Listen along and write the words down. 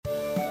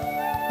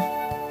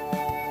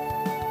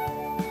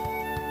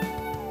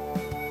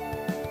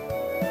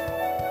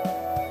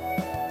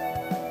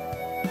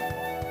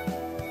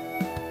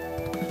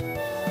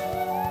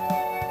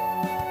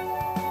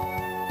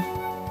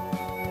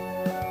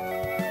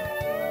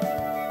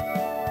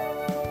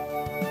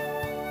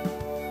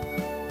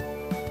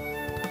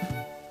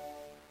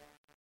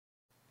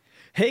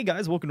Hey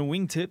guys, welcome to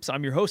Wingtips.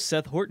 I'm your host,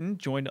 Seth Horton,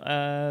 joined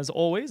as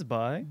always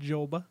by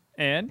Joba.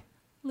 Ann.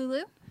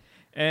 Lulu?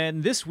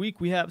 And this week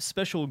we have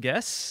special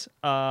guests,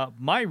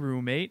 my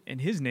roommate,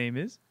 and his name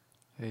is,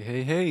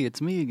 Hey,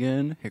 it's me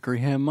again,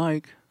 Hickory Ham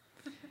Mike.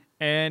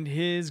 and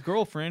his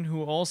girlfriend,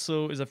 who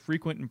also is a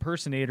frequent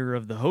impersonator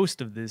of the host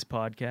of this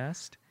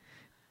podcast.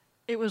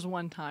 It was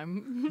one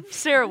time.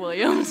 Sarah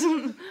Williams.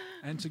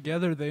 And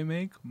together they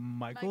make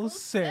Michael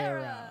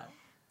Sarah.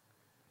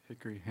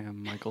 Hickory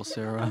Ham Michael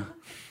Sarah.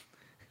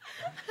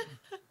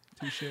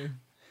 Touche.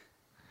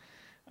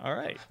 All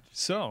right,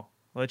 so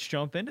let's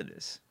jump into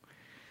this.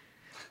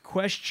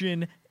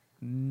 Question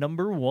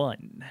number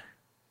 1.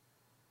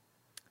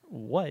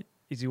 What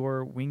is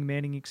your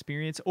wingmanning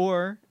experience,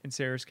 or, in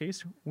Sarah's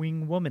case,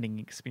 wingwomaning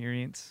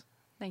experience?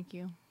 Thank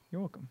you.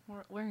 You're welcome.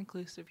 We're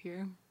inclusive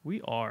here.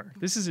 We are.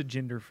 This is a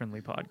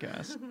gender-friendly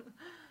podcast.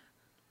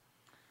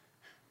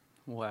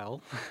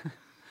 Well,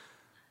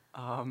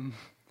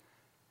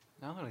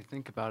 now that I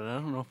think about it, I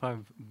don't know if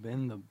I've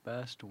been the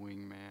best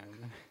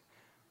wingman,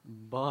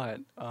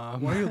 but Why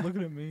are you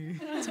looking at me?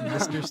 It's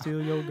Mr.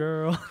 Steal Your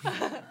Girl.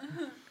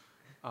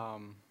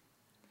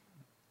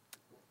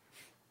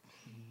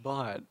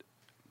 But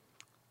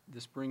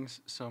this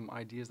brings some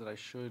ideas that I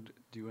should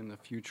do in the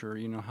future.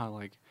 You know how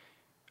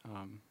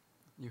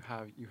you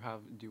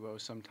have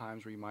duos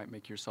sometimes where you might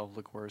make yourself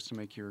look worse to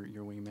make your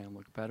wingman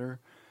look better.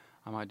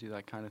 I might do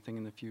that kind of thing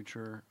in the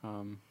future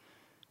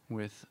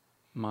with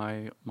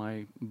my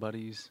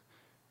buddies.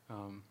 I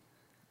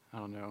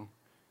don't know.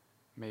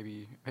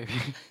 Maybe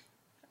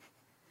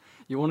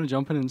you want to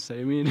jump in and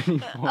save me at any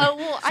point? Oh,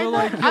 well,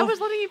 I was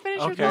letting you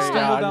finish your Okay, thought. yeah,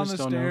 Stumble I down just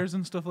the don't know. stairs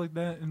and stuff like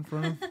that in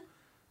front of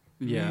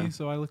Yeah. me,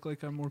 so I look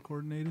like I'm more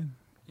coordinated.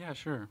 Yeah,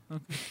 sure.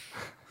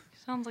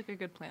 Sounds like a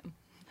good plan.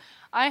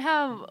 I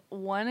have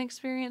one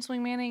experience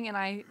wingmanning and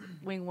I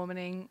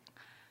wingwomaning.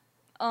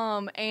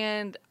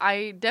 And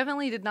I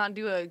definitely did not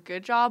do a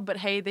good job, but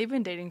hey, they've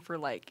been dating for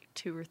like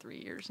 2 or 3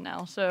 years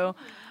now. So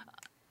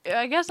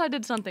I guess I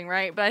did something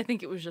right, but I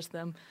think it was just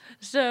them.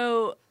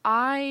 So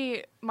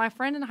my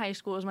friend in high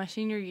school, it was my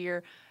senior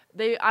year.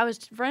 I was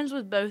friends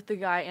with both the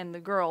guy and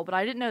the girl, but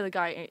I didn't know the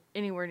guy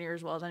anywhere near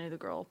as well as I knew the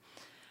girl.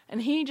 And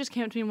he just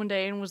came up to me one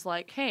day and was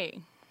like,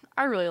 "Hey,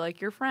 I really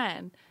like your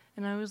friend."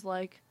 And I was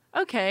like,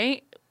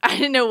 "Okay." I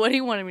didn't know what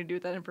he wanted me to do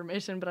with that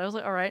information, but I was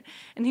like, "All right."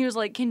 And he was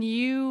like, "Can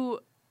you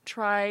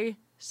try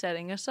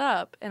setting us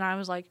up?" And I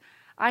was like,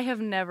 "I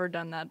have never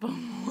done that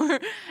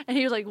before." And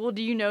he was like, "Well,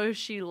 do you know if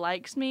she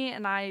likes me?"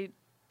 And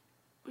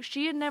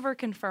she had never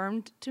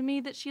confirmed to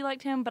me that she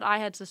liked him, but I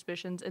had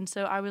suspicions. And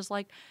so I was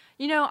like,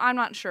 I'm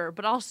not sure,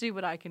 but I'll see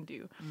what I can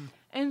do.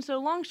 And so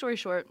long story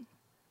short,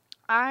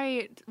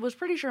 I was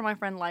pretty sure my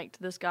friend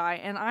liked this guy,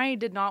 and I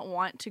did not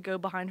want to go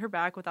behind her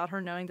back without her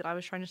knowing that I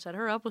was trying to set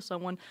her up with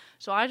someone.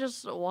 So I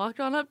just walked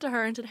on up to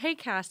her and said, "Hey,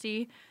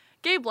 Cassie,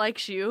 Gabe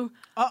likes you."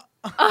 What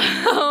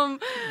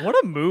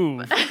a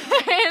move.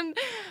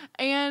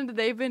 and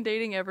they've been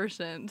dating ever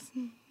since.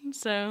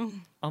 So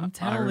I'm I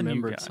telling you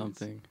remembered guys.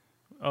 something.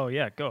 Oh,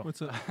 yeah, go.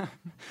 What's up?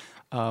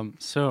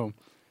 So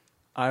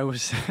I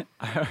was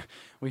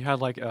we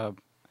had like a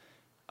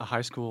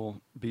high school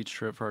beach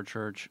trip for our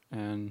church,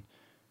 and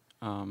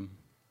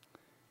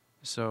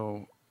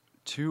so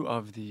 2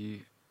 of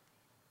the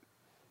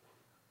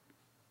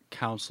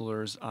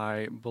counselors,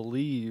 I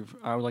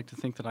would like to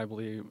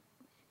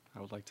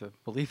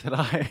believe that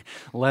I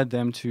led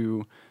them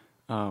to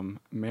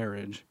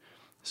marriage.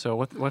 So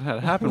what had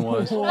happened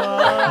was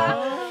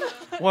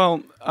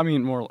well, I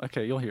mean,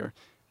 okay, you'll hear.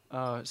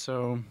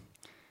 So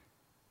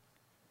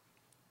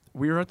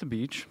we were at the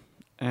beach,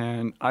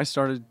 and I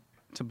started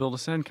to build a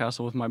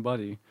sandcastle with my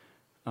buddy.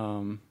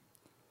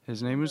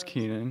 His name was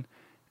Keenan.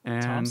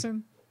 And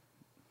Thompson?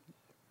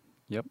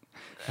 Yep.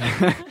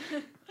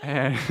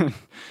 And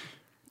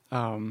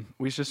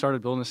we just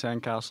started building a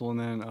sandcastle, and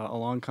then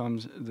along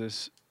comes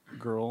this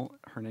girl.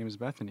 Her name is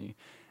Bethany.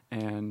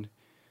 And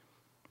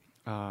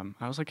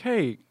I was like,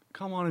 "Hey,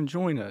 come on and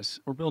join us.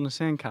 We're building a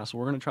sandcastle.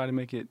 We're going to try to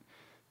make it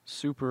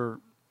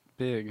super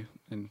big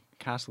and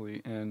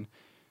castle-y." And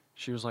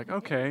she was like,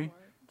 "Okay."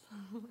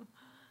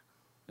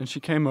 And she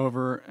came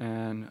over,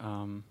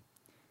 and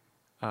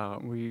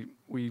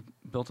we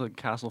built a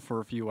castle for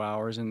a few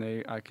hours, and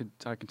I could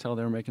tell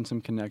they were making some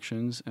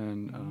connections,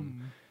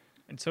 and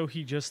And so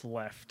he just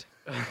left.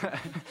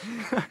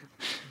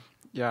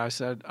 yeah,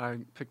 I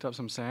picked up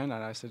some sand,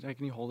 and I said, "Hey,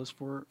 can you hold this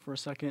for a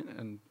second?"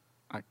 And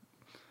I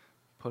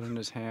put it in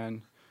his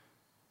hand,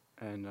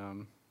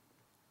 and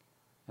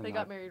they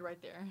got married right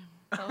there.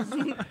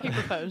 He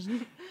proposed.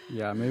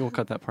 Yeah, maybe we'll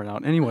cut that part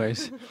out.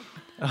 Anyways,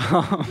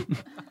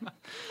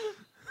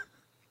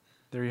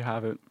 there you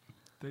have it.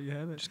 There you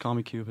have it. Just call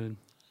me Cupid.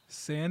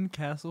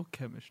 Sandcastle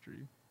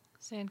chemistry.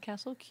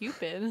 Sandcastle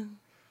Cupid.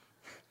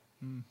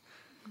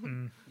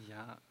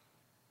 Yeah,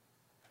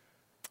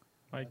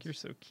 Mike, you're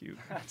so cute.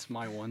 that's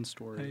my one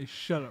story. Hey,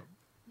 shut up.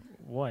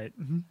 What?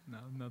 No,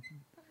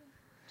 nothing.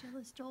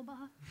 Jealous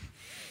Joba.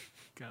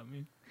 Got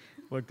me.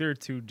 Look, there are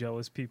 2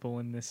 jealous people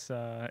in this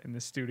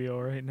studio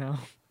right now.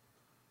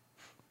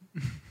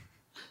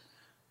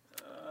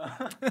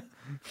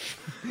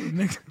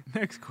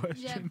 Next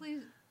question. Yeah,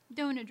 please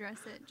don't address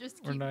it.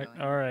 Just We're keep not.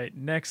 going. All right.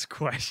 Next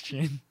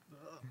question.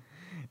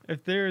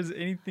 If there is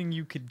anything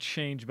you could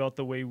change about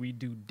the way we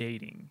do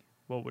dating,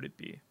 what would it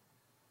be?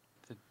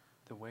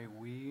 The way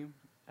we,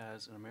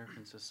 as an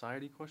American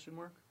society, question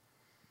mark?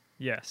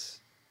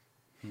 Yes.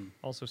 Hmm.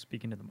 Also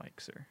speaking to the mic,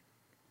 sir.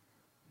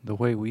 The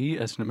way we,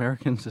 as an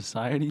American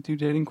society, do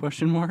dating,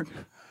 question mark?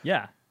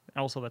 Yeah.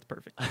 Also, that's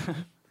perfect.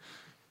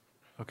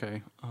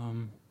 Okay.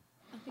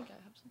 I think I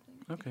have something.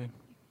 Okay.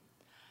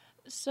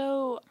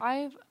 So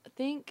I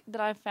think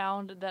that I've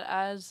found that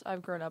as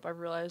I've grown up, I've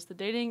realized that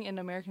dating in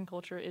American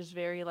culture is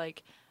very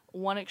like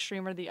one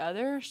extreme or the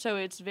other. So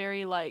it's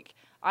very like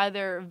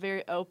either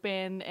very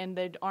open and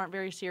they aren't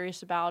very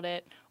serious about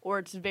it, or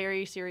it's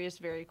very serious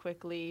very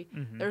quickly.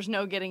 Mhm. There's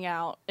no getting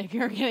out if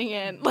you're getting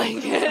in. Like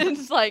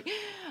it's like,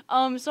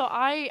 so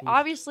I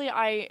obviously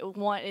I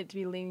want it to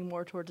be leaning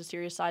more towards the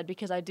serious side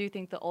because I do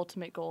think the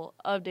ultimate goal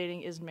of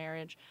dating is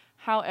marriage.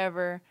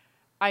 However,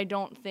 I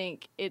don't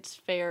think it's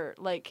fair,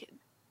 like,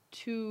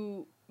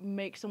 to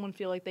make someone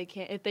feel like they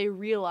can't, if they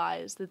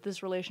realize that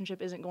this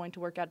relationship isn't going to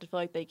work out, to feel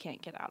like they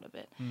can't get out of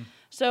it.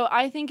 So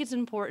I think it's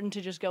important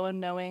to just go in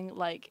knowing,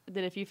 like,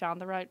 that if you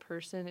found the right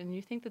person and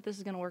you think that this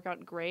is going to work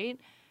out great,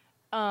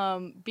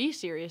 be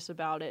serious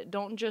about it.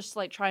 Don't just,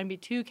 like, try and be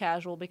too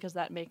casual because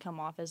that may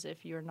come off as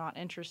if you're not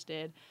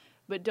interested.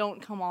 But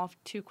don't come off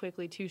too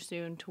quickly, too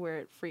soon, to where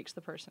it freaks the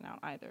person out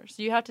either.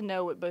 So you have to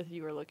know what both of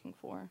you are looking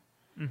for.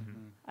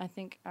 Mhm. I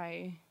think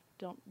I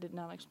did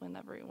not explain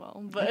that very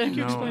well, but I think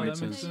you No, explained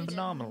that it makes sense.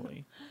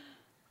 phenomenally.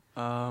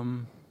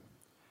 And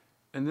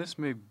this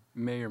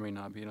may or may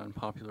not be an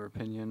unpopular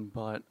opinion,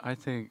 but I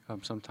think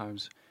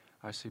sometimes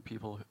I see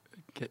people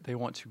they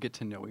want to get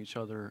to know each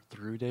other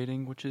through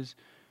dating, which is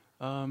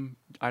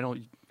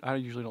I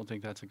usually don't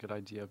think that's a good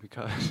idea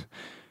because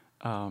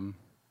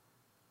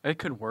it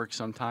could work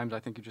sometimes.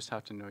 I think you just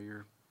have to know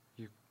you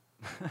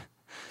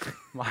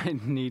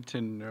might need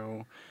to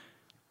know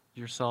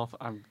yourself.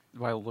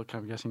 By the look,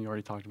 I'm guessing you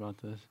already talked about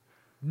this.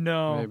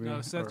 No. Maybe.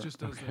 No, Seth or- just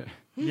does okay. that.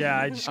 Yeah,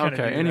 I just kind of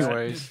Okay,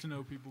 anyway. Gets to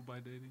know people by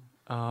dating.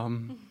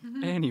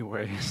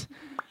 Anyways.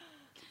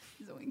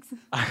 Zoinks.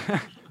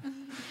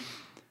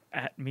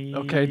 At me.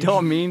 Okay,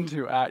 don't mean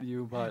to at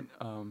you, but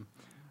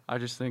I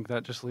just think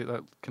that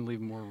that can leave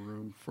more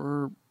room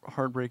for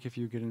heartbreak if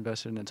you get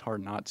invested, and it's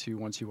hard not to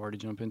once you already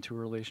jump into a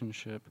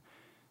relationship.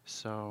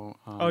 So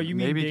Oh, you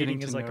mean maybe dating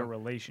getting is to like a know-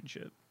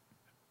 relationship?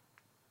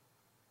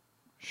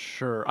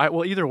 Sure.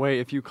 Well, either way,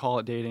 if you call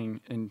it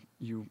dating and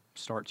you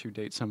start to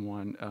date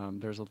someone,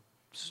 there's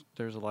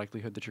a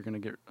likelihood that you're going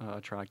to get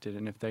attracted,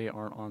 and if they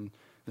aren't on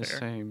the Fair.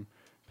 same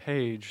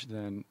page,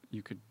 then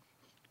you could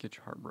get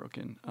your heart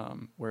broken.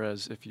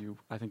 Whereas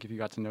I think if you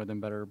got to know them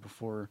better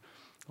before,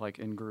 like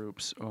in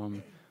groups,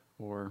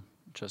 or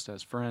just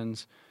as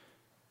friends,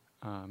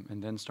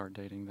 and then start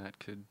dating, that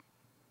could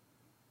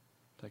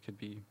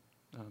be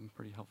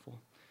pretty helpful.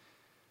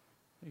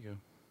 There you go.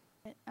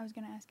 I was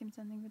going to ask him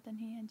something, but then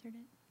he answered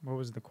it. What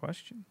was the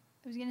question?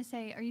 I was going to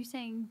say, are you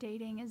saying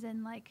dating is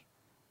in like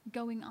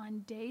going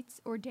on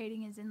dates, or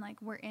dating is in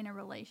like we're in a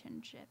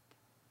relationship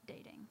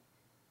dating?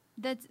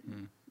 That's,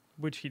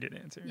 Which he did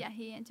answer. yeah,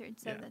 he answered.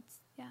 So Yeah. that's,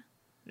 yeah.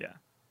 Yeah.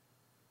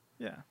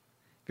 Yeah.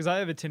 Because I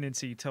have a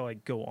tendency to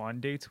like go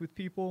on dates with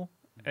people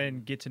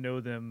and get to know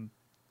them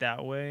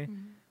that way.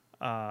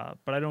 But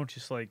I don't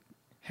just like,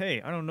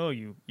 hey, I don't know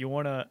you. You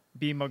want to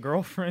be my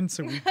girlfriend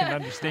so we can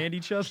understand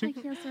each other?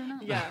 Like yes or no.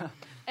 Yeah,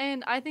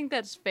 and I think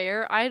that's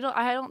fair. I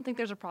don't think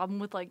there's a problem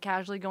with like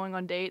casually going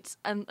on dates,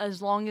 and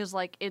as long as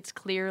like it's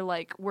clear,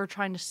 like we're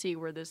trying to see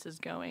where this is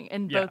going,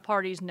 and Yeah. both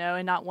parties know,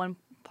 and not one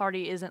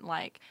party isn't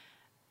like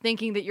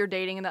thinking that you're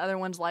dating and the other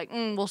one's like,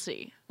 we'll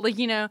see. Like,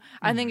 you know,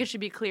 I think it should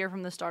be clear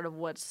from the start of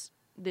what's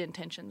the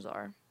intentions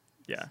are.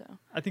 Yeah. So.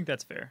 I think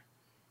that's fair.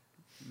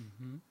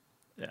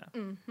 Yeah.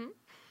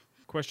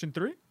 Question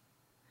 3.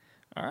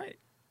 All right.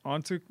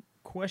 On to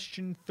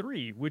question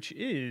 3, which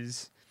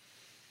is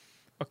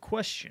a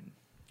question.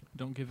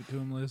 Don't give it to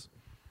him, Liz.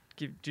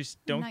 Just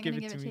I'm don't not give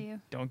gonna it to give it to me.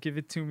 you. Don't give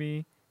it to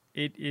me.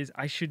 It is.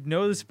 I should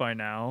know this by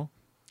now.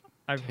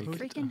 I've Take hosted-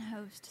 it. Freaking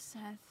host,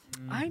 Seth.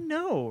 I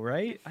know,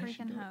 right? I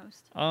should Freaking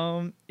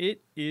know. host.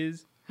 It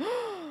is.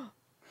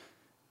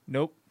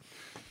 Nope.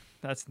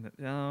 That's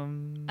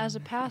As a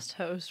past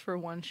host for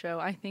one show,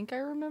 I think I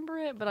remember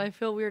it, but I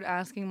feel weird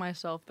asking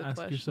myself the Ask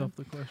question. yourself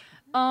the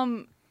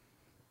question.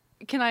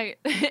 Can I?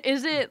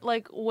 Is it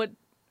like what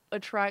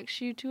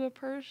attracts you to a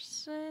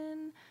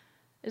person?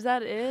 Is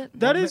that it?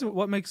 That What is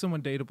what makes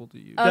someone dateable to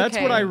you? That's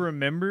what I Okay.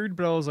 remembered,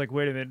 but I was like,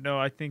 wait a minute, no,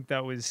 I think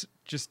that was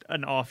just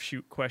an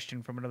offshoot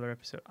question from another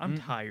episode. I'm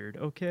tired,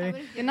 I okay? would've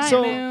Good given night, you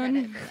So- credit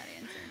Moon. for that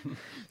answer.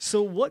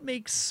 So what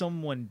makes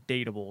someone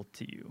dateable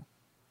to you?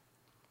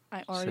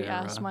 I already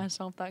asked Sarah.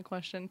 myself that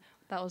question.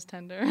 That was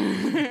tender.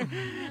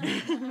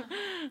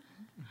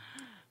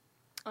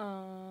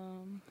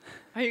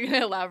 Are you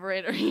gonna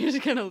elaborate, or are you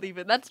just gonna leave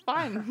it? That's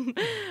fine.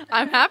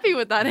 I'm happy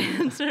with that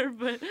answer,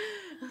 but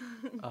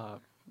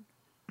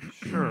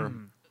Sure.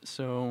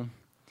 So,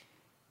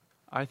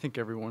 I think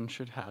everyone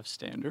should have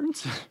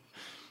standards.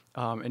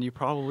 And you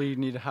probably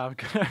need to have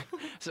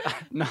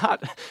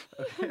not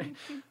okay.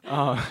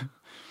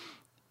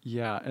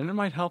 Yeah, and it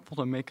might helpful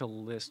to make a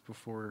list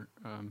before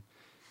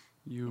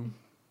you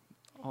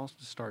also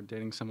start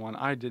dating someone.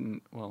 I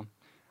didn't. Well,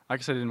 I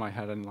guess I did in my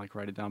head. I didn't like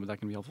write it down, but that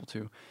can be helpful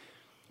too.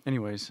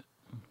 Anyways,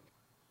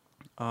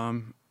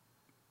 one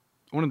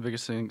of the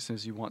biggest things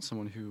is you want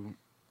someone who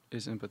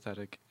is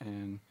empathetic,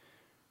 and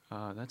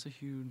that's a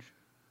huge.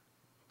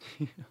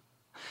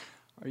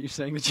 Are you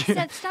saying that you?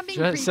 Seth, stop being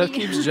Seth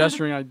creepy. keeps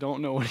gesturing. I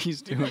don't know what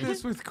he's doing.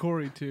 This with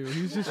Corey too.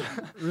 He's just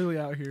really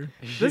out here.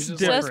 This He's is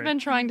just like, Seth's different. been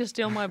trying to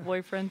steal my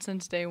boyfriend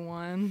since day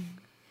one.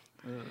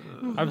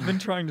 I've been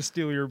trying to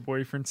steal your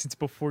boyfriend since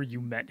before you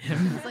met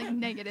him. It's like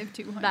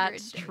 -200.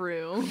 That's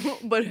true.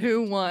 But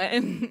who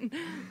won?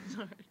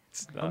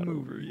 It's A not Movie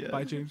over yet.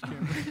 by James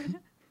Cameron.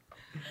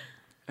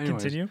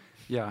 anyways, Continue,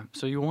 Yeah,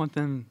 so you want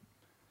them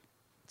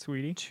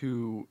sweetie.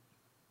 to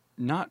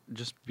not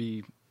just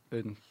be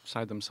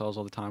inside themselves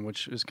all the time,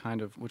 which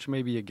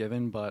may be a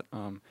given, but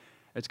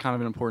it's kind of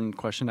an important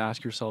question to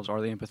ask yourselves: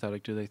 are they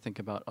empathetic? Do they think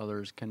about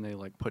others? Can they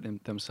like put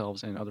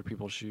themselves in other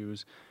people's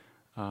shoes?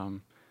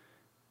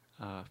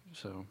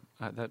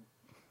 That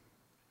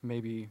may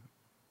be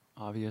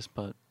obvious,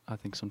 but I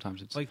think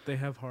sometimes it's Like they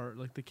have heart.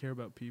 Like they care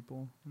about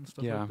people and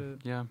stuff yeah, like that.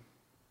 yeah,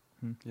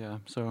 Hmm. yeah.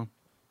 So,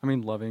 I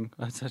mean, loving,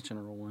 that's a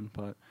general one,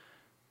 but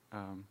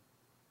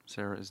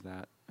Sarah is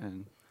that,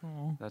 and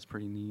Aw. that's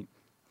pretty neat.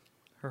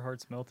 Her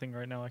heart's melting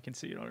right now. I can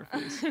see it on her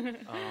face.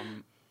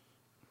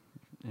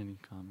 Any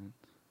comment?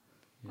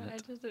 I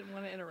Yet? just didn't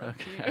want to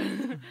interrupt Okay.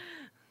 you.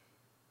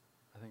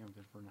 I think I'm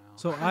good for now.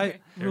 So Okay.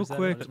 real There's that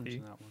quick, empathy.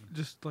 Mention that one.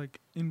 just like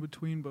in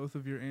between both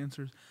of your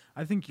answers,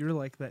 I think you're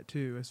like that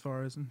too. As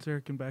far as, and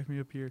Sarah can back me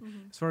up here,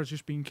 Mhm. as far as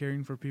just being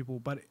caring for people.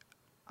 But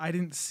I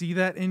didn't see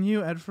that in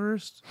you at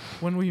first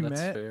when we That's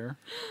met. fair.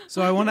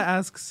 So I want to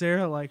ask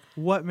Sarah, like,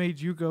 what made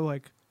you go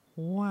like,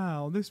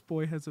 wow, this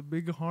boy has a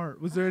big heart?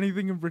 Was there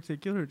anything in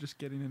particular, or just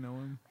getting to know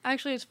him?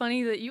 Actually, it's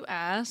funny that you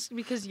asked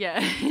because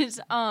yes,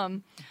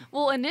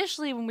 well,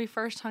 initially when we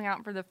first hung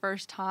out for the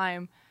first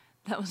time,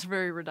 that was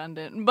very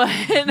redundant, but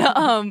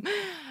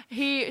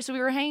so we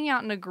were hanging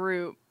out in a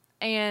group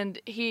and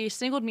he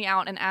singled me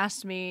out and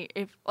asked me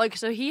if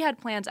so he had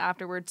plans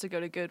afterwards to go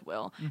to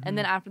Goodwill and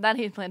then after that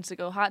he had plans to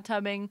go hot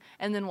tubbing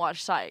and then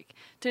watch Psych.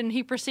 Then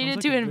he proceeded like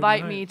to a good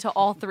invite me night. to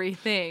all three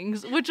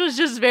things, which was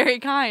just very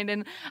kind,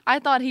 and I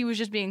thought he was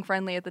just being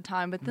friendly at the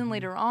time, but then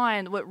later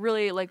on what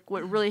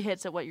really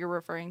hits at what you're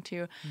referring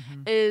to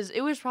is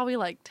it was probably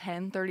like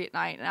 10:30 at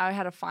night and I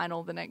had a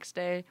final the next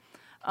day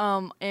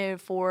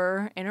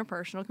for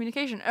interpersonal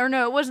communication. Or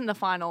no, it wasn't the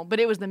final, but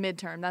it was the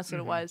midterm. That's what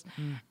it was.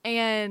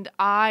 And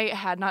I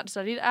had not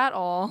studied at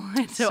all,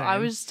 and so I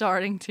Same. was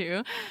starting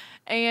to.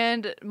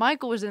 And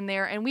Michael was in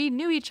there, and we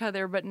knew each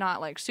other, but not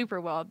like super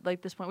well. Like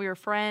at this point, we were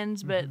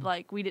friends, but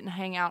like we didn't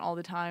hang out all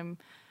the time.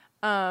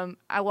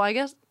 I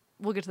guess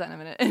we'll get to that in a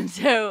minute. And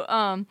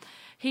so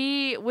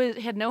he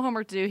had no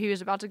homework to do. He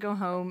was about to go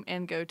home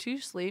and go to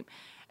sleep.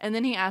 And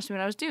then he asked me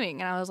what I was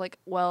doing. And I was like,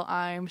 well,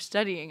 I'm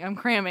studying. I'm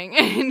cramming.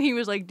 And he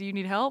was like, do you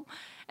need help?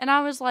 And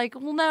I was like,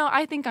 well, no,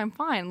 I think I'm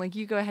fine. Like,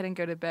 you go ahead and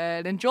go to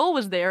bed. And Joel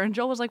was there. And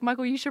Joel was like,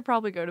 Michael, you should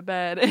probably go to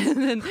bed.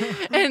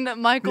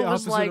 And Michael The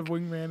was opposite like, of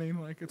wingmanning,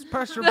 like it's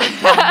past your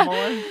bedtime,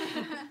 boy.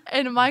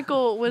 and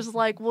Michael was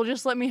like, well,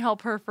 just let me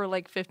help her for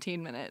like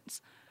 15 minutes.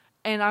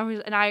 And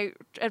I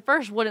at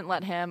first wouldn't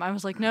let him. I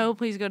was like, no,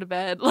 please go to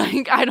bed.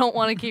 Like, I don't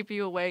want to keep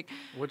you awake.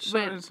 Which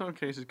But- in some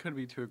cases could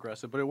be too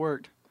aggressive, but it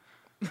worked.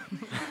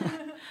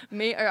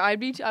 Me, or I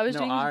was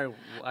doing. I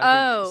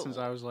Oh. think since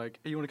I was like,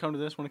 hey, you want to come to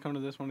this, want to come to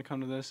this, want to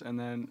come to this, and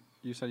then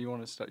you said you were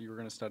going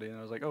to study, and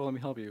I was like, oh, let me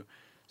help you.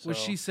 Was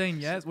So- she saying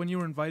yes when you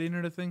were inviting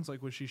her to things?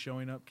 Like, was she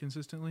showing up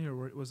consistently, or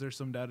was there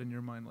some doubt in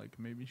your mind, like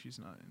maybe she's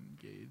not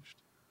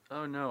engaged?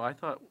 Oh no, I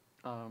thought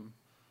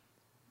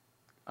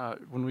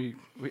when we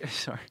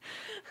sorry,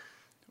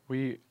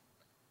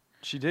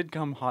 she did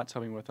come hot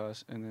tubbing with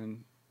us, and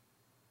then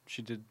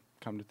she did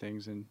come to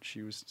things, and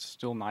she was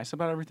still nice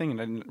about everything, and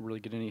I didn't really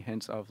get any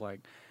hints of like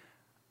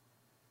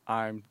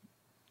I'm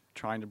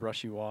trying to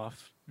brush you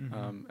off,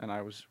 and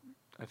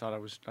I thought I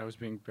was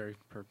being very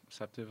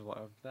perceptive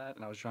of that,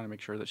 and I was trying to make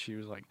sure that she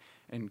was like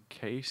in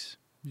case.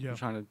 Yeah. I'm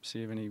trying to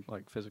see if any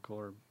like physical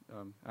or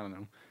I don't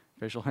know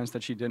facial hints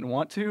that she didn't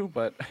want to,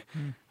 but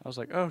I was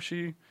like, oh,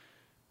 she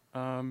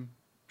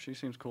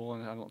seems cool,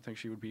 and I don't think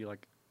she would be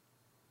like.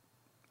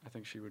 I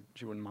think she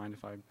wouldn't mind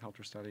if I helped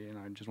her study, and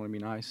I just want to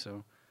be nice.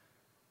 So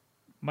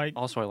Mike,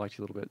 also I liked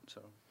you a little bit.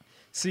 So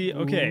see,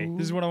 okay,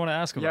 this is what I want to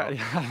ask about.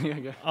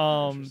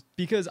 yeah.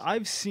 Because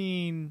I've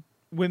seen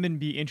women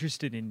be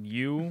interested in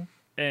you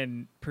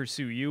and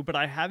pursue you, but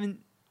I haven't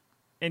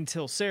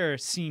until Sarah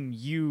seen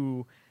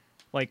you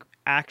like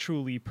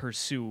actually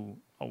pursue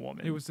a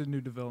woman. It was a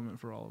new development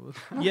for all of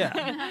us.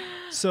 Yeah.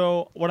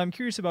 So what I'm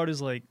curious about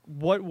is like,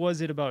 what was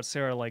it about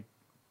Sarah like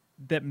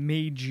that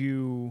made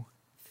you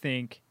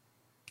think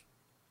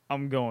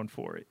I'm going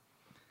for it?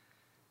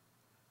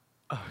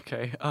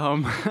 Okay.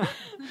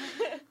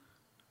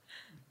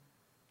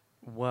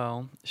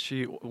 Well,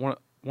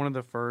 one of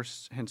the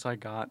first hints I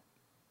got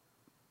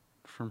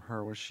from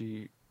her was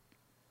we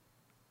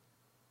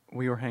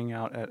were hanging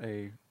out at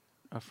a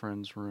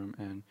friend's room,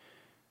 and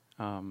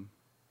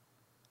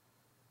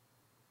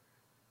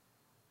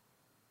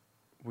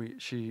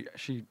she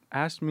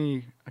asked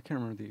me, I can't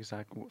remember the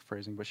exact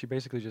phrasing, but she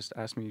basically just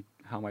asked me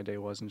how my day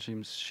was, and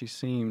she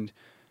seemed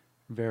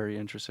very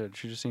interested.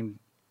 She just seemed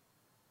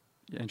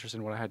interested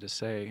in what I had to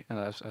say, and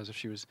as if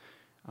she was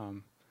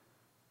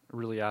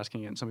really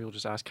asking it. And some people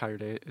just ask how your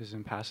day is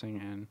in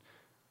passing,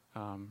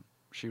 and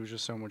she was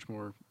just so much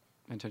more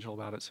intentional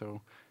about it.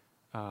 So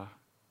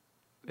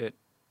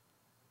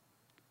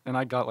and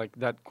I got like,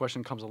 that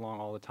question comes along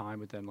all the time,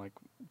 but then like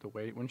the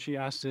way when she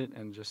asked it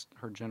and just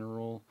her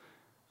general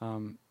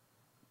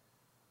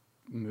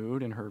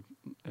mood and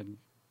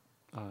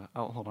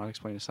I'll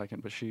explain in a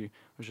second, but she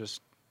was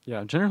just,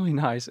 generally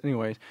nice.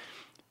 Anyways,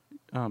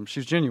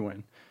 she's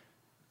genuine,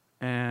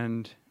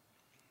 and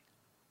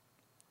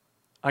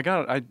I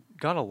got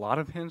a lot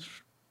of hints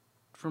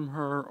from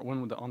her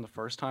on the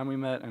first time we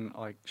met, and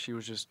like she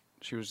was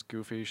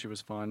goofy, she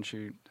was fun.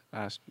 She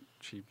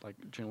like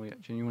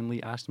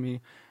genuinely asked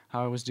me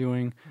how I was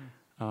doing.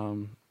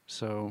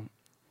 So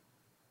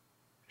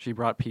she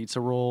brought pizza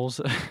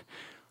rolls.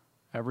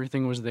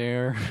 Everything was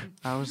there.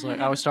 I was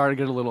starting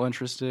to get a little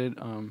interested.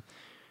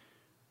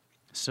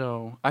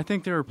 So I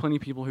think there are plenty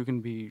of people who can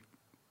be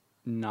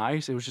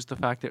nice. It was just the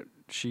fact that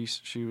she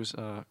was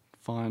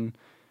fun,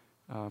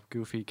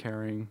 goofy,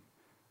 caring.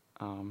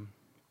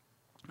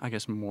 I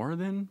guess more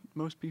than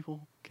most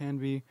people can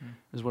be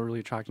is what really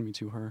attracted me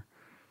to her.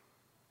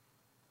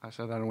 I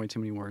said that in way too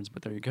many words,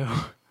 but there you go.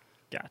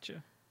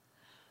 Gotcha.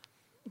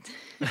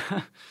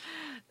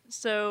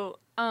 So,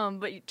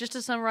 but just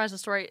to summarize the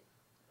story,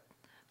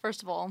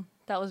 first of all,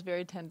 that was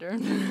very tender.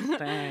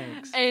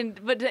 Thanks.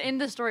 But to end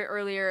the story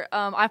earlier,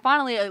 I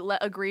finally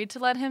agreed to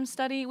let him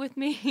study with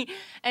me,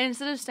 and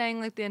instead of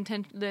staying like the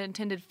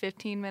intended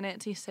 15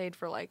 minutes, he stayed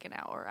for like an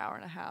hour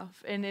and a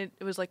half, and it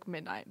was like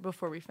midnight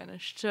before we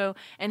finished. So,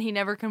 and he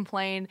never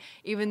complained,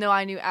 even though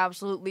I knew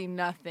absolutely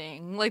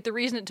nothing. Like the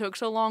reason it took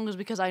so long was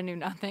because I knew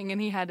nothing,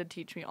 and he had to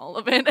teach me all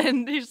of it,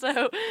 and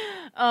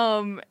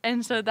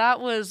so that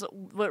was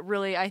what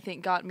really I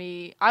think got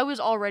me. I was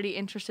already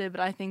interested,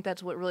 but I think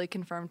that's what really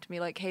confirmed to me,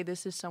 like, hey,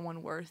 this is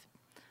someone worth,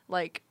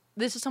 like,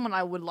 this is someone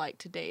I would like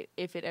to date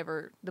if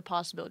the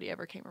possibility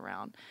ever came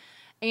around.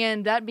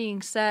 And that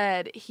being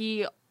said,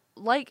 I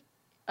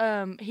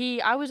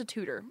was a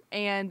tutor,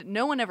 and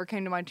no one ever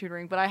came to my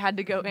tutoring, but I had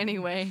to go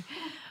anyway,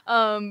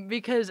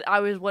 because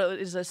I was what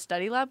is a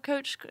study lab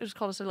coach. It's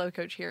called a study lab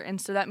coach here. And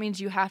so that means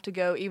you have to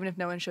go, even if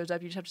no one shows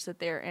up, you just have to sit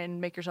there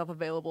and make yourself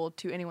available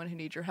to anyone who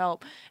needs your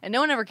help. And no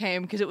one ever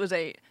came because it was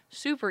a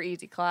super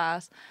easy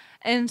class.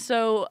 And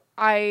so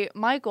I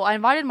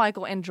invited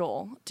Michael and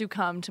Joel to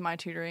come to my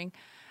tutoring,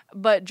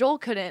 but Joel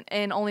couldn't,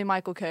 and only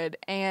Michael could.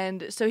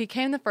 And so he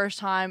came the first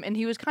time, and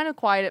he was kind of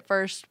quiet at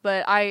first,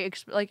 but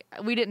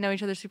we didn't know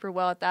each other super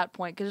well at that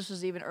point, because this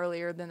was even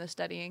earlier than the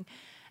studying.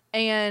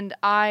 And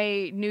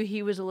I knew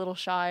he was a little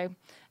shy,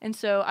 and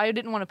so I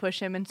didn't want to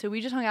push him. And so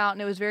we just hung out,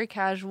 and it was very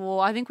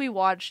casual. I think we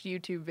watched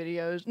YouTube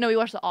videos. No, we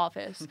watched The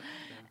Office.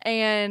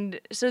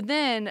 And so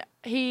then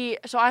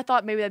so I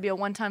thought maybe that'd be a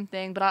one-time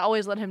thing, but I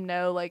always let him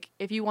know, like,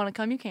 if you want to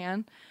come, you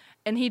can.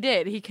 And he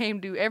did. He came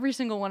to every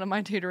single one of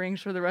my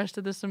tutorings for the rest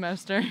of the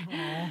semester.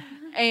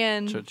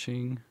 And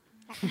Cha-ching.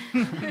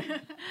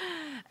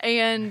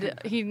 and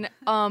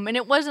and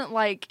it wasn't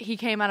like he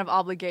came out of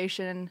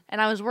obligation,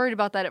 and I was worried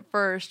about that at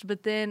first,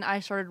 but then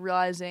I started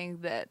realizing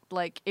that,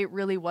 like, it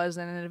really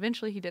wasn't, and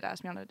eventually he did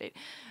ask me on a date.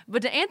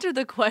 But to answer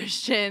the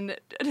question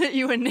that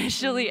you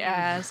initially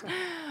asked,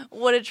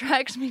 what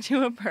attracts me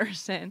to a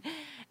person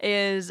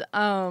is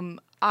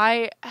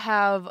I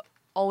have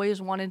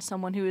always wanted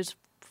someone who is,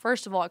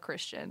 first of all, a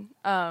Christian,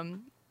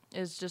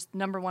 is just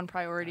number one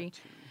priority.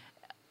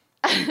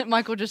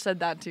 Michael just said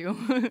that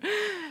too.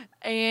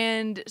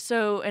 And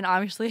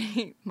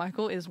obviously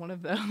Michael is one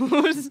of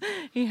those.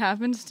 He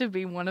happens to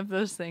be one of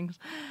those things.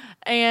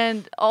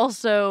 And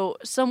also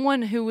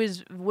someone who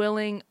is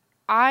willing.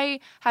 I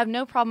have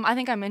no problem. I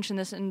think I mentioned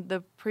this in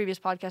the previous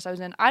podcast I was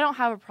in. I don't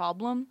have a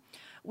problem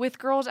with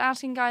girls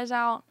asking guys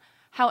out.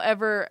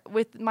 However,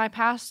 with my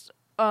past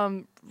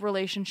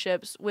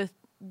relationships,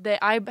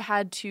 I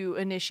had to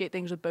initiate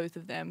things with both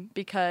of them,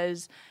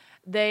 because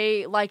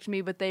they liked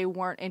me, but they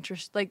weren't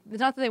interested. Like,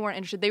 it's not that they weren't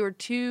interested. They were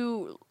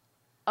too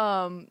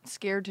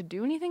scared to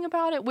do anything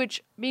about it,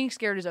 which being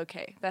scared is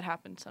okay. That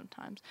happens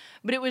sometimes.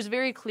 But it was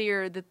very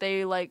clear that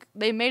they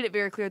made it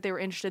very clear that they were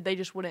interested. They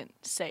just wouldn't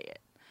say it.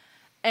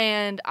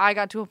 And I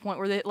got to a point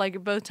where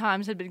both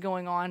times had been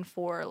going on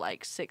for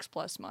like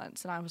 6+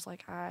 months, and I was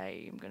like,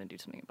 I am gonna do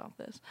something about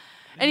this.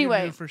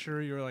 Anyway, you knew for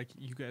sure you were like,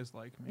 you guys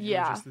like me.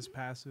 Yeah. It was just this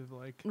passive,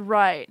 like,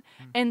 right.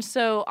 And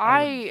so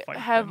I fight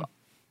have them.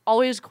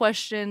 always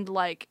questioned,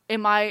 like,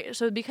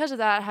 because of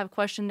that, I have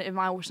questioned, am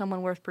I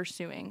someone worth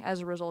pursuing as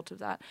a result of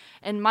that?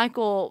 And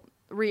Michael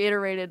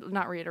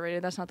not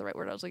reiterated, that's not the right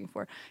word I was looking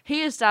for.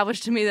 He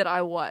established to me that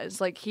I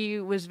was. Like, he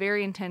was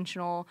very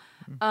intentional,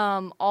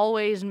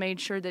 always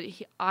made sure that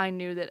I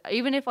knew that,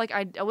 even if, like,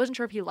 I wasn't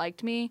sure if he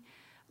liked me,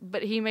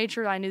 but he made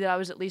sure I knew that I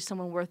was at least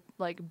someone worth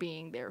like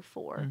being there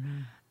for. Mm-hmm.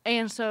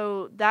 And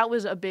so that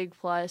was a big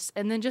plus.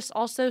 And then just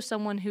also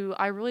someone who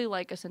I really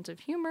like a sense of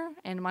humor,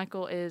 and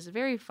Michael is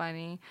very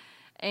funny.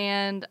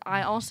 And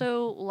I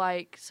also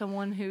like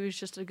someone who's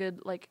just a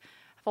good, like,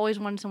 I've always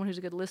wanted someone who's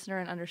a good listener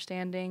and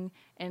understanding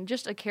and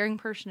just a caring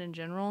person in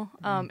general.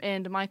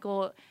 And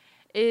Michael,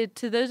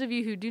 to those of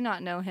you who do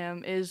not know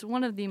him, is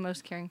one of the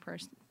most caring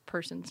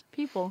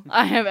people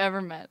I have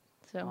ever met.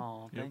 So,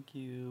 Oh, thank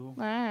you.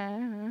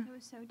 It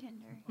was so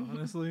tender.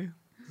 Honestly,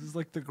 this is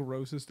like the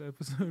grossest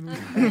episode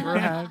we've ever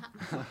had.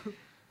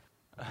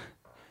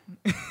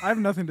 I have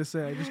nothing to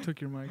say. I just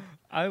took your mic.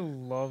 I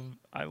love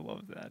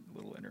that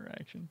little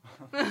interaction.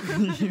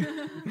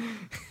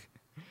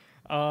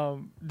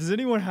 Does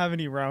anyone have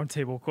any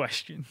roundtable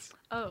questions?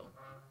 oh.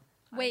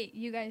 Wait,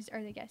 you guys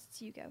are the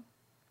guests. You go.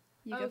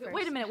 You go Okay, first.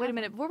 wait a minute. Have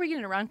fun. Before we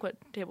get into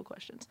table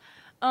questions,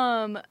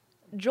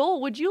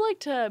 Joel, would you like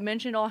to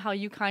mention all how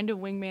you kind of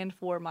wingman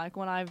for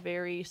Michael and I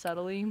very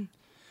subtly?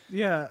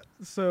 Yeah.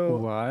 So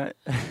What?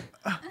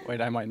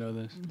 Wait, I might know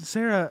this.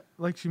 Sarah,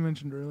 like she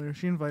mentioned earlier,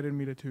 she invited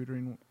me to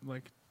tutoring,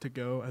 like to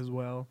go as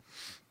well.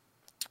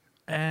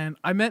 And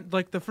I meant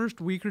like the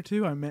first week or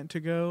two, I meant to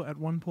go. At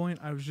one point,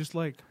 I was just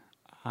like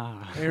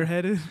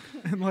airheaded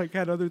and like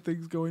had other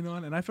things going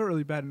on, and I felt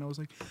really bad. And I was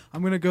like,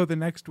 I'm gonna go the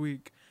next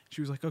week. She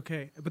was like,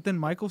 okay. But then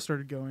Michael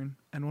started going,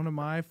 and one of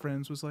my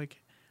friends was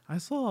like, I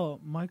saw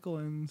Michael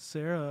and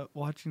Sarah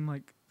watching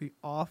like The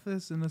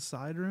Office in the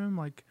side room,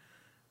 like.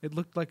 It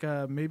looked like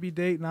a maybe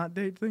date, not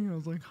date thing. I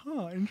was like,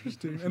 huh,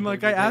 interesting. And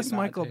like I Maybe date, asked not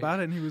Michael date. about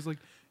it, and he was like,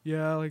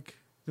 yeah, like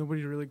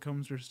nobody really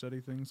comes to study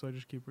things, so I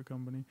just keep her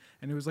company.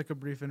 And it was like a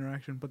brief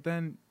interaction. But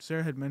then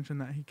Sarah had mentioned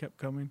that he kept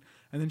coming,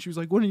 and then she was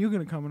like, when are you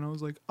gonna come? And I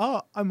was like,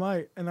 oh, I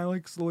might. And I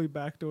like slowly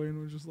backed away and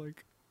was just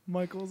like,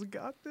 Michael's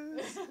got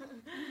this.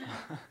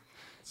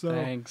 So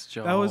Thanks,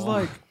 Joel. that was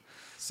like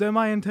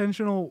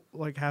semi-intentional,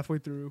 like halfway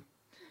through.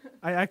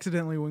 I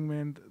accidentally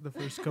wingmaned the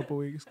first couple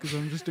weeks because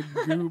I'm just a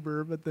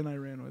goober, but then I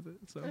ran with it.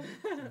 So,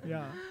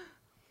 yeah.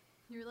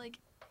 You're like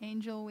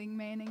angel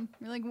wingmanning.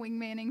 You're like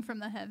wingmanning from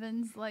the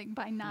heavens, like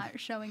by not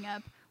showing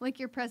up. Like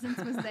your presence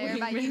was there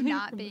by you Wingmanning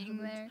not from the being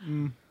there.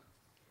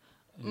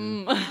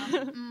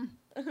 Mm.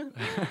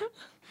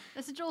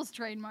 That's Joel's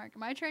trademark.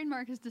 My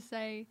trademark is to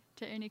say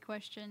to any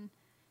question,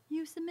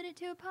 you submit it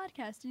to a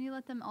podcast and you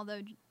let them, although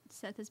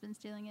Seth has been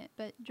stealing it,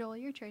 but Joel,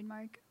 your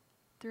trademark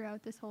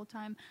throughout this whole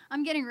time.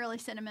 I'm getting really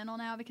sentimental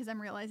now because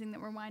I'm realizing that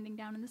we're winding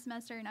down in the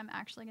semester and I'm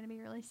actually going to be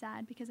really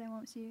sad because I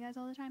won't see you guys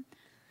all the time.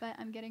 But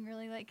I'm getting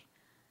really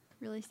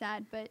really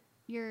sad. But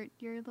your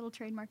little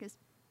trademark is,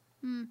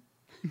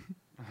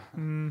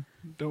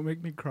 Don't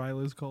make me cry,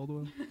 Liz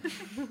Caldwell.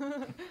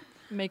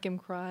 Make him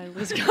cry,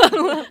 Liz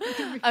Caldwell.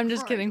 I'm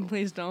just kidding.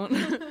 Please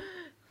don't.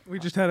 We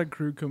just had a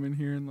crew come in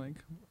here and like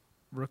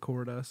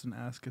record us and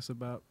ask us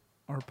about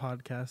our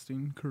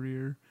podcasting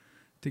career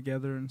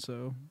together, and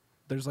so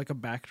there's like a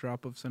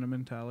backdrop of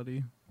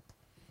sentimentality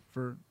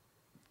for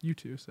you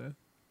two, Seth.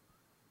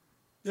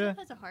 Yeah. Seth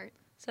has a heart.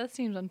 Seth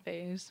seems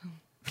unfazed.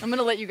 I'm going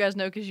to let you guys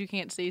know because you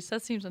can't see.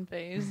 Seth seems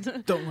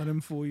unfazed. Don't let him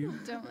fool you.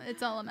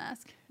 It's all a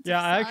mask. It's Yeah,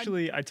 a I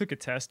facade. I took a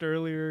test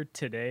earlier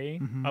today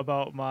Mhm.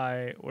 about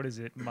my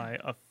my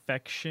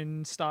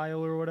affection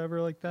style or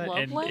whatever like that, Love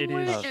and language?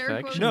 it is Air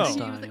quotes. Affection No, He was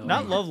like, style.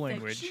 not "Oh, love affection."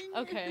 language.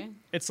 Okay.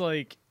 It's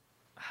like,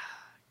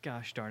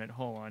 gosh darn it,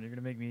 hold on, you're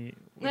gonna make me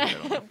look at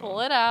it on my Pull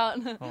phone. it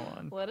out. Hold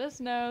on, Let us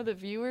know. The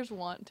viewers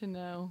want to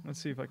know. let's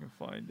see if I can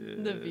find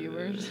it. The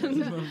viewers. I was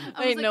Ain't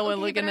like, no one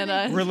okay, looking but at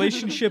are they- us.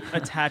 Relationship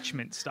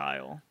attachment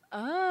style. Oh.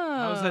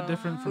 How is that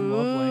different from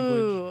love language?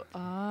 Ooh,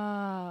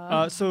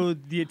 Ah. So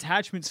the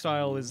attachment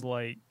style is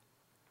like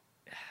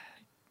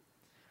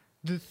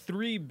the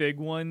three big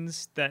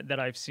ones that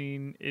I've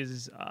seen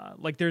is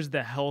like there's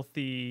the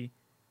healthy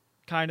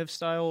kind of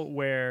style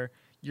where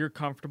you're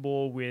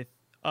comfortable with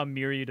a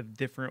myriad of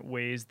different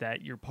ways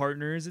that your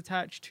partner is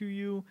attached to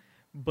you,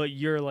 but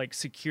you're like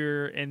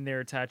secure in their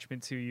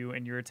attachment to you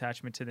and your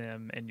attachment to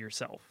them and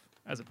yourself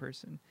as a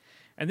person.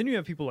 And then you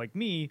have people like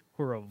me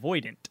who are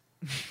avoidant.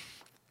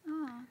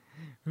 Aw.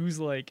 Who's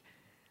like,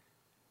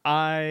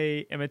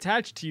 I am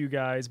attached to you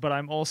guys, but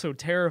I'm also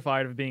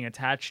terrified of being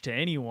attached to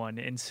anyone,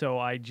 and so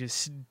I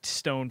just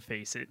stone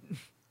face it.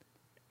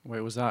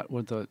 Wait, was that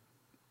what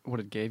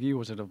it gave you?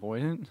 Was it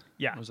avoidant?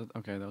 Yeah, Was it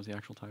okay? That was the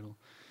actual title.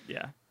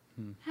 yeah.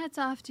 Hats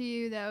off to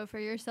you, though, for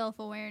your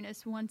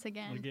self-awareness once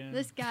again. Again.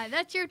 This guy,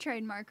 that's your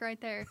trademark right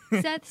there.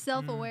 Seth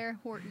Self-Aware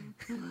Horton.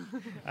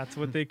 That's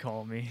what they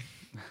call me,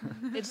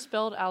 It's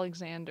spelled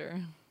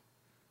Alexander.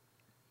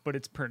 but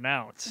it's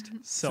pronounced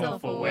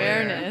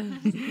self-aware.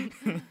 Self-awareness.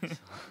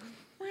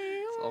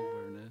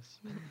 Awareness.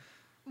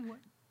 What?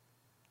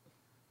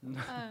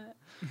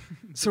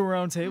 So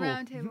round table.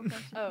 Round table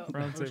question. Oh. Round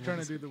I was table. trying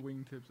to do the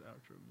wingtips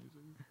outro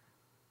music.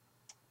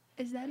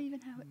 Is that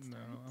even how it No,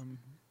 starts?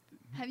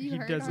 Have you he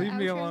heard does. our Leave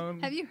me outro? alone.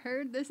 Have you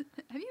heard this?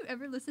 Have you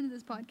ever listened to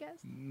this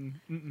podcast?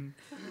 mm-mm.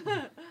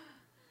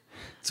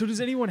 So does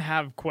anyone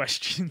have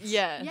questions?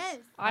 Yes. Yes.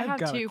 I I've have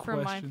got a two from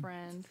my question.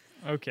 friend.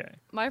 Okay.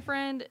 My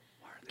friend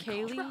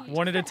Kaylee.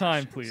 One at a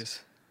time,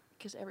 please.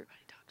 Because everybody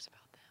talks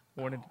about them.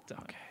 One at a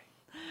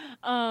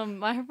time.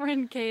 My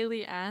friend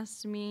Kaylee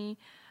asked me.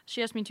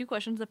 She asked me 2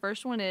 questions. The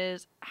first one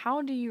is,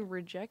 how do you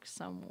reject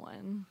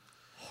someone?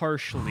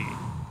 Harshly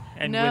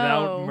and No,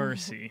 without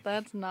mercy.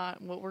 That's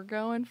not what we're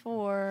going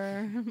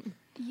for.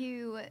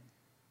 You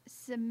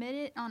submit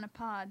it on a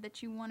pod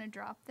that you want to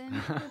drop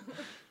them,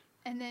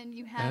 and then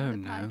you have Oh, the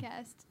no.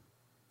 podcast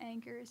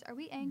anchors. Are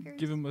we anchors?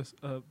 Give him a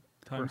We're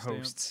timestamp.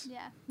 hosts.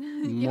 Yeah. Give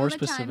 'em More a timestamp.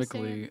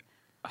 specifically,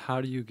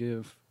 how do you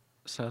give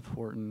Seth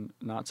Horton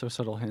not so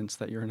subtle hints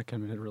that you're in a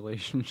committed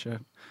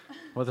relationship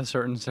with a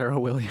certain Sarah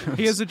Williams?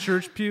 He has a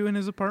church pew in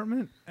his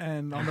apartment,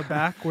 and on the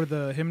back where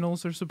the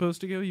hymnals are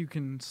supposed to go, you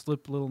can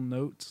slip little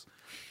notes.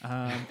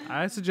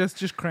 I suggest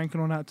just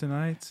cranking one out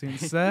tonight, saying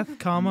Seth,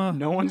 comma,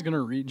 No one's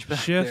gonna reach back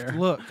shift, there.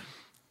 look.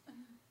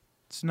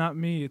 It's not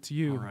me, it's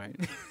you. All right.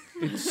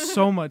 It's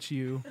so much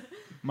you,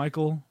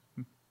 Michael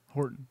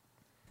Horton.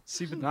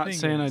 See, but the Not thing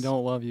saying I is,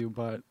 don't love you,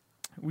 but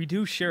We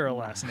do share a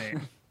last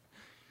name.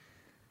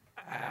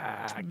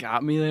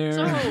 got me there.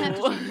 So- You have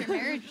to change your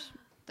marriage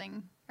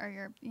thing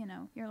or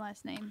your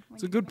last name. when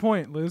It's a you good get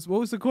point, Liz. What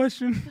was the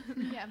question?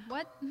 married. Yeah.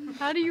 What?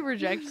 How do you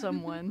reject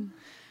someone?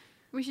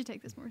 We should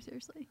take this more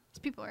seriously. 'Cause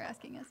people are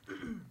asking us.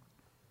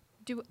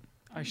 Do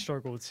I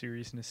struggle with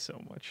seriousness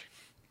so much.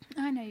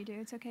 I know you do.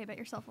 It's okay, but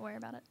you're self-aware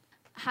about it.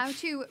 How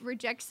to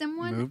reject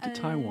someone? Move to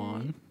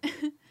Taiwan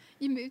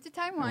You move to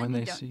Taiwan. when you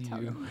they don't see tell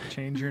you. them.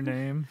 Change your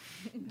name.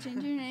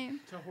 Change your name.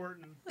 To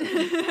Horton.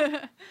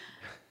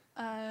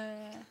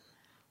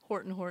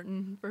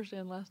 Horton. First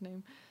and last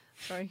name.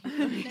 Sorry.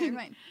 Never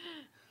mind.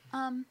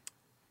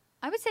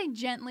 I would say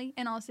gently.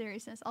 In all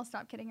seriousness, I'll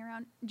stop kidding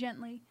around.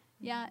 Gently,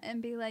 yeah,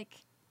 and be like,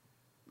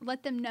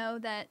 let them know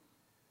that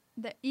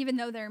even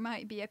though there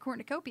might be a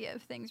cornucopia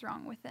of things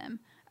wrong with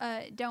them,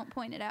 don't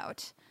point it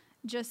out.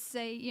 Just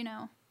say,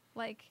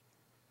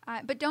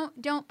 but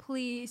don't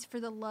please,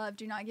 for the love,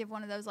 do not give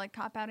one of those like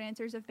cop out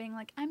answers of being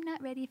like, I'm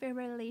not ready for a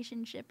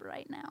relationship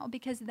right now,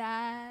 because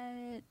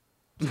that.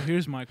 So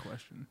here's my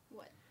question.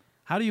 What?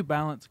 How do you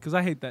balance? Because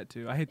I hate that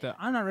too. I hate that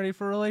I'm not ready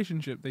for a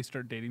relationship. They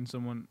start dating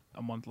someone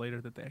a month later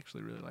that they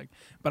actually really like.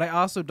 But I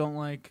also don't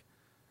like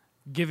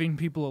giving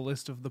people a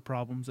list of the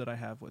problems that I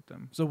have with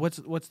them. So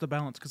what's the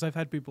balance? Because I've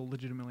had people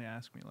legitimately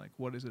ask me like,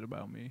 what is it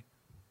about me?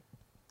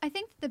 I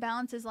think that the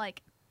balance is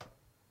like,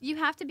 you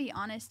have to be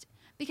honest,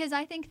 because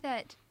I think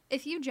that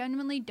if you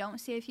genuinely don't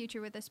see a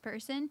future with this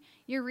person,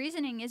 your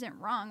reasoning isn't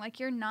wrong. Like,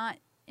 you're not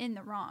in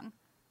the wrong.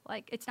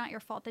 Like, it's not your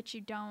fault that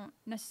you don't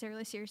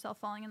necessarily see yourself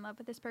falling in love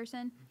with this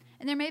person.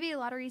 And there may be a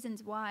lot of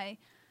reasons why,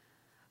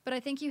 but I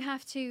think you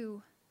have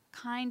to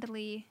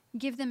kindly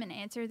give them an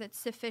answer that's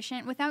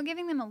sufficient without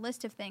giving them a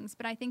list of things.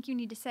 But I think you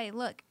need to say,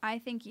 look, I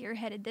think you're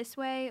headed this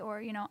way,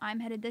 or, I'm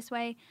headed this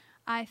way.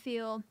 I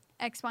feel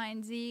X, Y,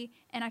 and Z,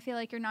 and I feel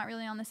like you're not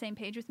really on the same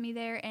page with me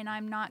there, and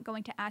I'm not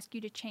going to ask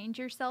you to change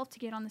yourself to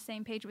get on the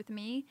same page with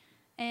me.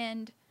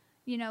 And,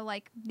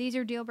 these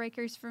are deal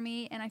breakers for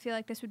me, and I feel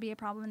like this would be a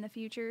problem in the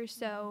future.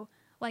 So,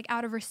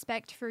 out of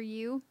respect for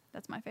you,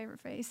 that's my favorite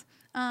phrase,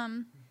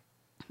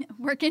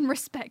 work in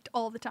respect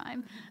all the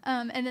time.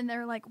 And then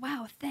they're like,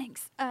 wow,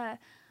 thanks. But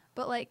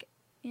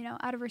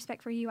out of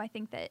respect for you, I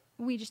think that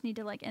we just need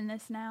to end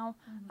this now,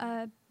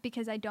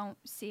 because I don't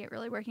see it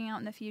really working out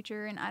in the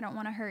future, and I don't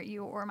want to hurt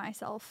you or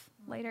myself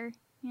later,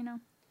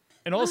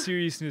 In all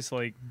seriousness,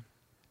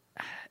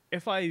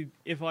 if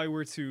I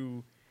were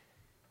to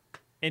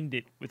end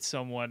it with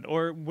someone,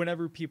 or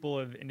whenever people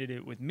have ended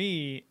it with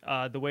me,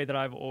 the way that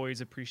I've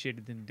always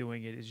appreciated them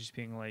doing it is just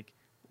being like,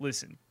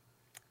 listen,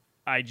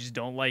 I just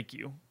don't like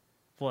you.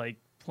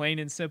 Plain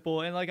and simple.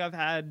 And I've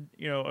had,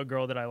 a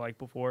girl that I liked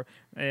before,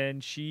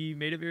 and she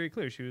made it very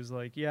clear. She was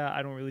like, yeah,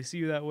 I don't really see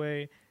you that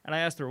way. And I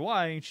asked her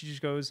why, and she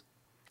just goes,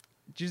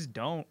 just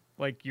don't.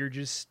 You're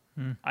just,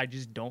 I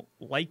just don't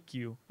like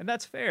you. And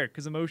that's fair,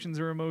 because emotions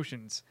are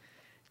emotions.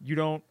 You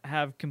don't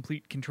have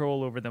complete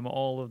control over them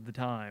all of the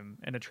time.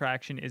 And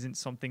attraction isn't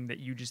something that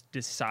you just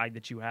decide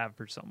that you have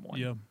for someone.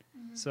 Yeah.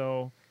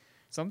 So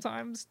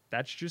sometimes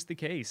that's just the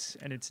case,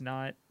 and it's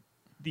not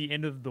the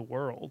end of the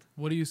world.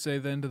 What do you say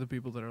then to the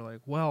people that are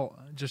like, well,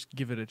 just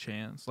give it a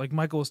chance? Like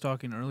Michael was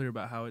talking earlier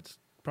about how it's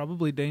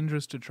probably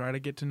dangerous to try to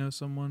get to know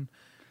someone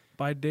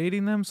by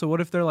dating them. So what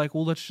if they're like,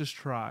 well, let's just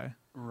try?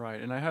 Right,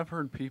 and I have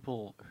heard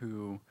people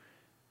who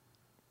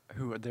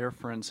their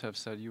friends have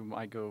said you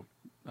might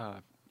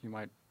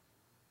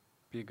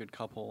be a good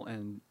couple,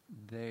 and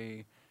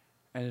they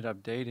ended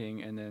up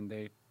dating, and then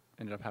they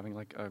ended up having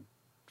a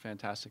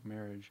fantastic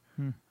marriage.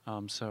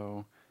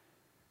 So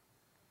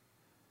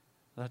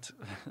that's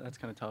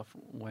kind of tough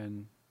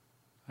when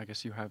I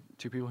guess you have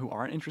two people who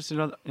aren't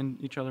interested in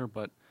each other,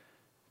 but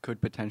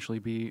could potentially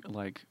be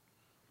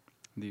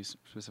these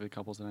specific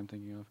couples that I'm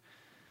thinking of.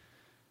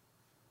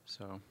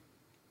 So.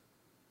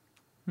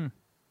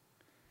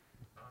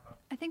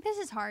 I think this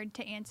is hard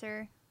to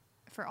answer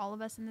for all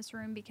of us in this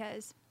room,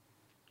 because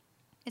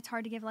it's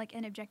hard to give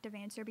an objective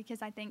answer,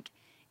 because I think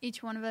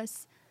each one of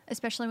us,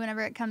 especially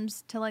whenever it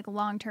comes to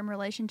long-term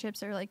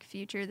relationships or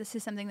future, this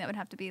is something that would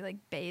have to be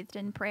bathed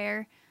in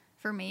prayer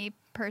for me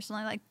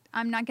personally. Like,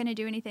 I'm not going to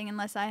do anything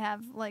unless I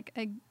have like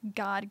a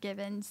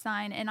God-given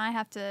sign, and I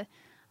have to.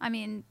 I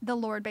mean, the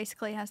Lord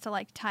basically has to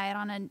like tie it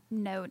on a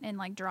note and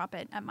like drop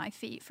it at my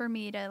feet for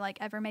me to like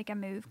ever make a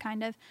move,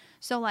 kind of.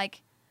 So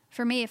like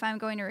for me, if I'm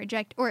going to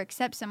reject or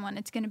accept someone,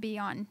 it's going to be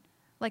on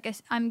like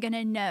I'm going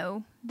to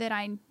know that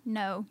I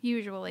know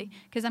usually,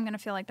 because I'm going to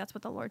feel like that's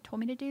what the Lord told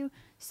me to do.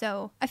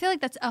 So I feel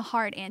like that's a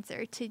hard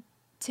answer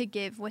to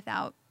give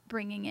without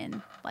bringing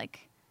in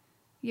like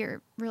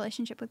your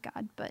relationship with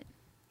God. But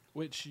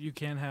Which you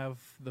can have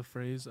the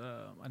phrase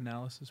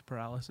analysis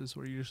paralysis,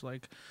 where you're just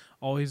like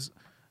always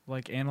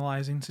like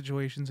analyzing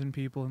situations and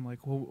people and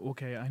like, well,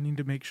 okay, I need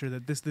to make sure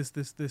that this,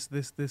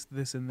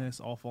 and this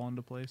all fall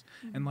into place.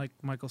 And like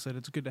Michael said,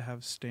 it's good to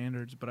have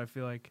standards, but I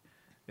feel like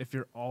if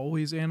you're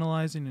always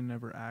analyzing and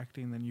never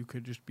acting, then you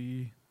could just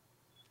be,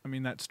 I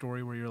mean, that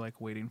story where you're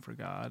like waiting for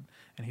God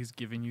and he's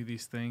giving you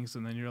these things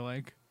and then you're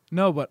like,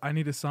 no, but I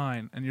need a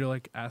sign. And you're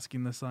like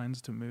asking the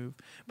signs to move.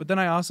 But then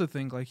I also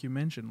think, like you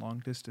mentioned, long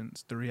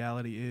distance, the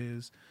reality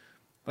is,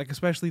 like,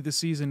 especially this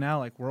season now,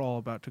 like we're all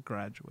about to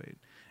graduate.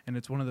 And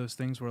it's one of those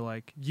things where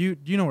like, you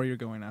know where you're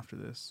going after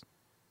this.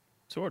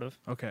 Sort of.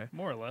 Okay.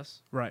 More or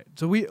less. Right.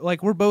 So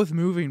we're both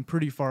moving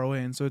pretty far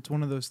away. And so it's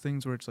one of those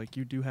things where it's like,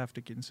 you do have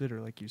to consider,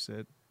 like you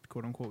said,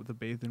 quote unquote, the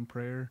bathe in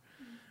prayer,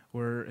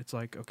 where it's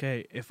like,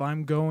 okay, if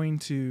I'm going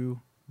to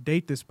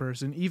date this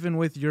person, even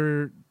with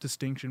your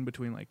distinction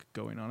between like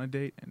going on a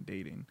date and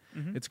dating,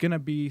 it's going to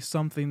be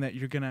something that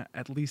you're going to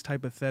at least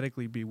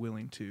hypothetically be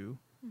willing to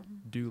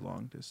do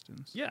long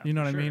distance. Yeah, you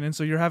know for what I mean? sure. And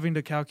so you're having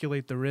to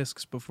calculate the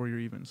risks before you're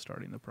even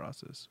starting the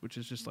process, which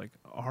is just like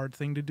a hard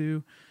thing to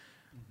do.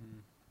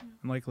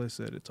 And like Liz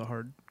said, it's a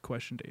hard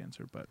question to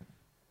answer, but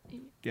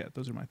yeah,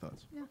 those are my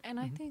thoughts. And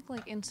I think,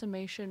 like, in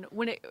summation,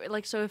 when it,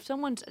 like, so if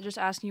someone's just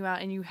asking you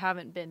out and you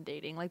haven't been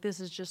dating, like, this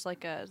is just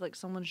like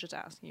someone's just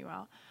asking you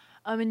out,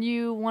 and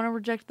you want to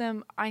reject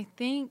them, I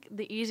think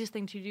the easiest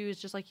thing to do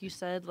is just like you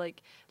said,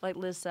 like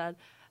Liz said,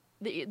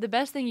 the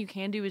best thing you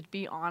can do is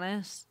be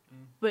honest,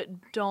 but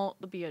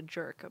don't be a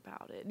jerk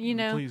about it, you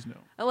know? Please no.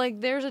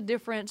 Like, there's a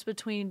difference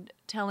between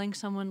telling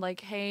someone, like,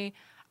 hey,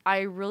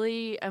 I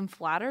really am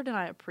flattered and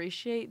I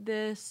appreciate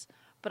this,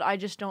 but I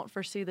just don't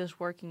foresee this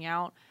working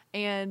out.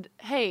 And,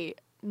 hey,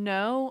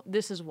 no,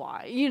 this is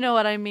why. You know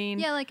what I mean?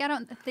 yeah, like I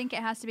don't think it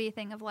has to be a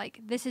thing of like,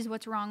 this is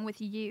what's wrong with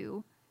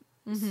you,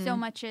 so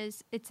much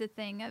as it's a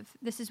thing of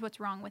this is what's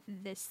wrong with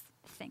this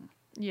thing.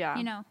 Yeah.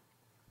 You know?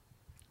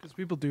 Because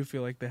people do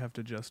feel like they have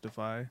to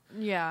justify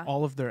Yeah.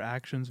 all of their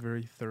actions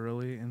very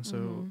thoroughly. And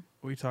so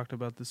we talked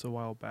about this a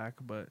while back,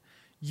 but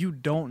you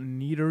don't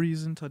need a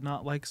reason to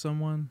not like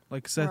someone.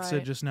 Like Seth said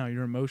Right. just now,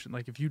 your emotion,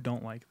 like if you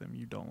don't like them,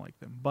 you don't like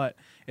them. But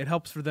it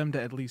helps for them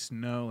to at least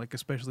know, like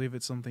especially if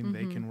it's something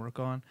they can work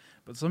on.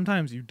 But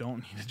sometimes you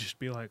don't need to just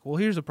be like, well,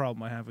 here's a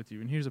problem I have with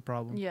you, and here's a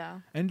problem. Yeah.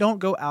 And don't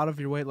go out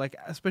of your way, like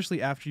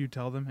especially after you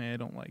tell them, hey, I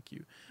don't like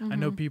you. I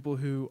know people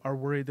who are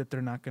worried that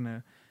they're not going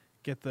to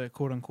get the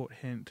quote unquote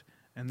hint,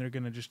 and they're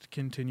going to just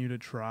continue to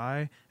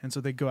try. And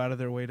so they go out of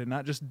their way to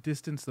not just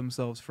distance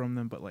themselves from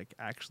them, but like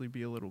actually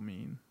be a little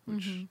mean,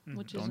 which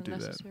Which don't isn't do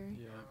that. necessary.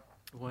 Yeah.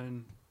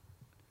 When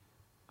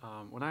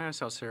I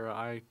asked out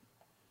Sarah,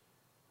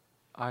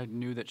 I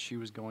knew that she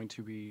was going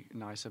to be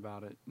nice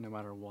about it no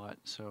matter what.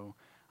 So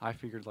I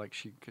figured like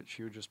she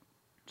would just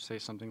say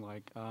something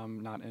like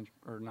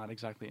not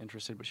exactly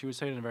interested, but she would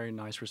say it in a very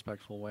nice,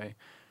 respectful way.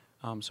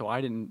 So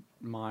I didn't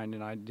mind,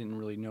 and I didn't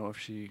really know if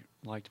she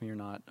liked me or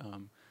not.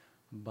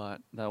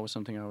 But that was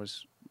something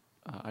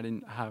I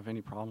didn't have any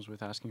problems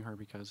with asking her,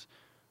 because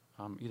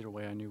either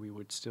way I knew we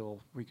could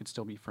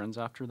still be friends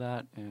after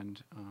that.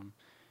 And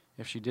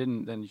if she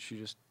didn't, then she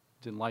just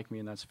didn't like me,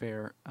 and that's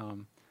fair.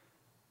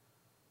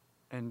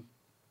 And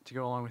to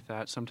go along with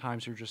that,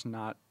 sometimes you're just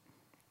not,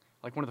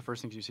 like, one of the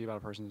first things you see about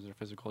a person is their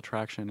physical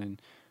attraction,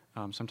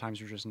 and sometimes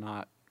you're just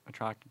not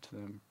attracted to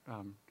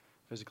them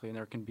physically, and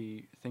there can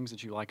be things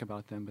that you like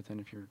about them, but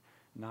then if you're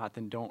not,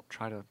 then don't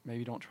try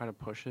to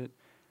push it.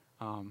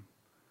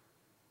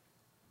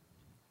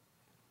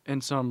 In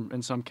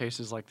some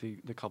cases, like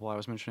the couple I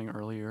was mentioning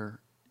earlier,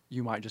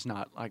 you might just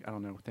not, like, I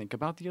don't know, think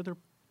about the other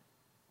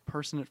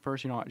person at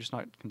first. You know, just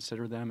not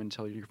consider them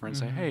until your friends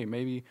say, hey,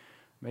 maybe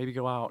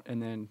go out,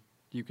 and then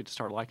you could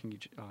start liking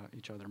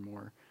each other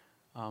more.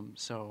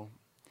 So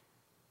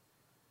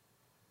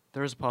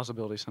there is a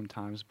possibility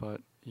sometimes,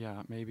 but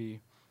yeah, maybe.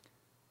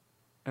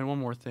 And one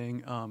more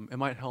thing, it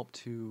might help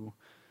to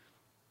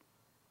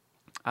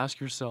ask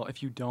yourself,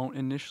 if you don't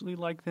initially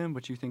like them,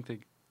 but you think they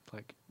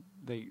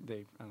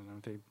I don't know,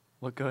 they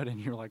look good, and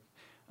you're like,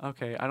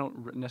 okay, I'm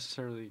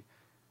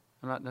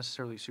not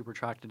necessarily super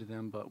attracted to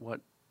them, but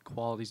what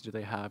qualities do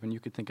they have? And you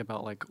could think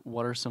about, like,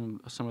 what are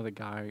some of the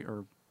guy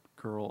or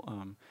girl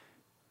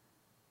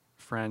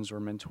friends or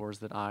mentors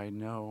that I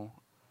know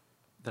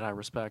that I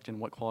respect, and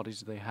what qualities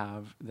do they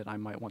have that I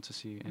might want to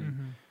see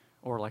in,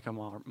 or like a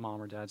mom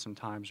or dad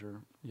sometimes,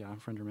 or a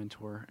friend or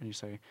mentor, and you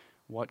say,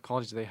 what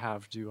qualities do they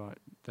have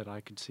that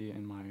I could see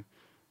in my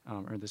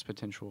or this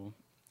potential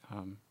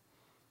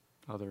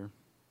other.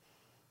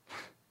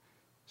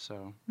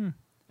 So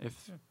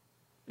if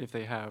if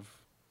they have,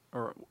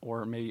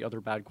 or maybe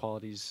other bad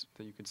qualities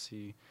that you could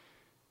see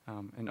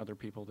in other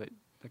people that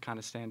kind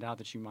of stand out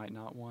that you might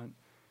not want,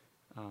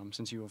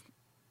 since you have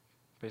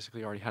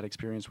basically already had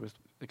experience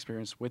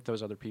with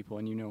those other people,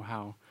 and you know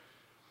how.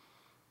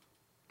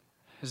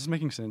 Is this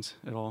making sense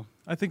at all?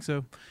 I think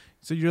so.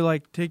 So you're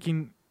like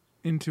taking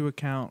into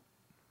account,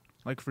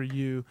 like for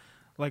you,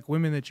 like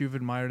women that you've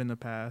admired in the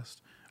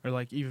past, or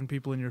like even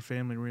people in your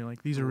family where you're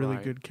like, these are really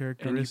Right. good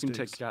characteristics. And you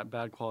can take that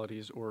bad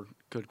qualities or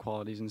good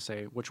qualities and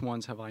say, which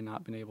ones have I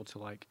not been able to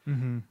like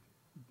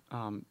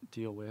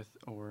deal with,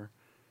 or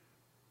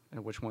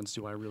and which ones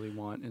do I really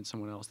want in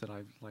someone else that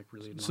I've like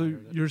really admired. So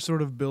you're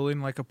sort of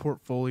building like a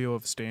portfolio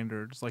of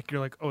standards. Like you're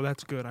like, oh,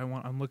 that's good.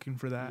 I'm looking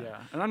for that.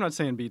 Yeah, and I'm not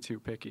saying be too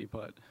picky,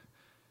 but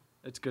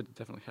it's good to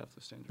definitely have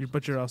the standards.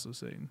 But you're also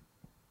saying,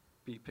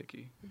 be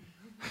picky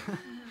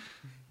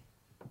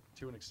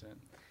to an extent.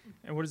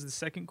 And what is the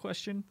second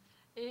question?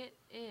 It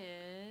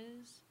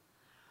is,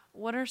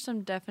 what are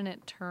some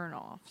definite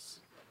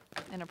turn-offs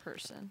in a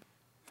person?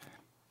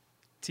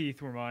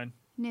 Teeth were mine.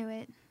 Knew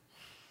it.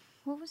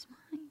 What was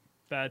mine?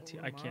 Bad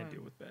teeth. were I can't mine?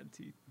 deal with bad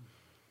teeth.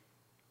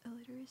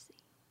 Illiteracy.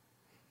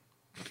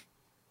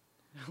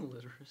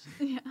 Literacy.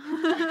 Yeah.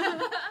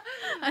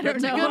 I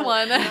don't That's know. a good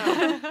one.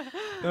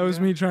 that was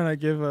me trying to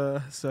give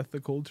Seth the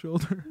cold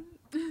shoulder.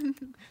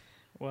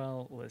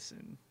 Well,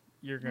 listen,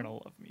 you're gonna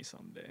love me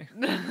someday.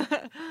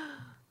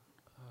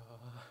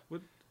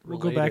 We'll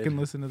go back and Related.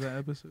 listen to that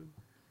episode.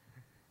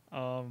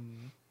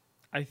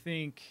 I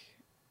think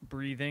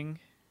breathing.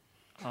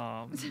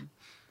 What's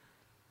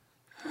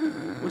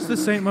the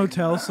Saint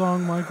Motel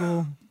song,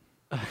 Michael?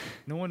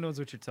 No one knows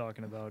what you're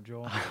talking about,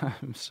 Joel.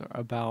 I'm sorry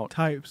about.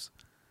 Types.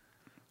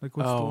 Like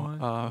what's the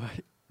line?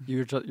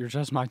 You're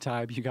just my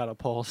type. You got a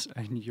pulse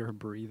and you're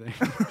breathing.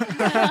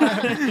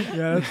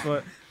 Yeah, that's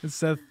what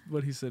Seth.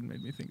 What he said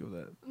made me think of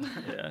that.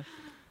 Yeah,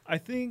 I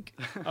think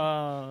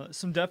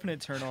some definite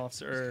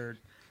turnoffs are.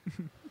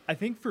 I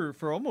think for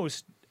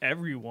almost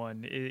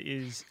everyone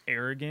is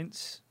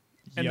arrogance,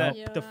 and Yup.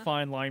 that the Yeah.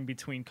 fine line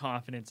between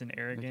confidence and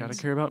They arrogance.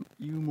 gotta care about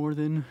you more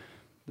than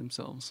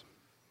themselves.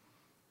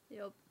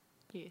 Yep.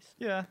 Yes.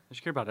 Yeah, They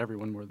should care about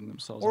everyone more than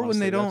themselves. Or when honestly.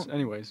 they That's- don't-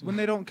 Anyways. When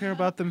they don't care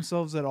about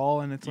themselves at all,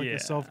 and it's like Yeah. a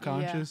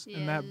self-conscious,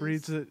 and that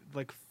breeds Yes.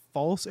 like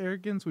false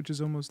arrogance, which is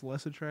almost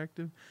less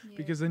attractive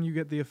because then you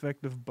get the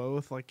effect of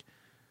both. Like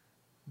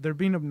they're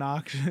being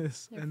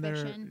obnoxious They're and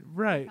fiction.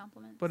 right,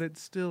 Compliments. but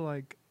it's still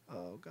like,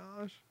 oh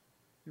gosh,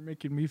 you're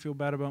making me feel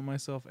bad about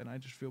myself, and I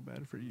just feel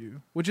bad for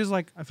you. Which is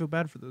like, I feel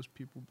bad for those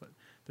people, but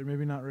they're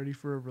maybe not ready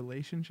for a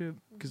relationship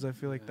because I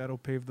feel like Yeah. that'll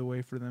pave the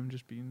way for them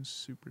just being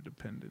super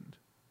dependent.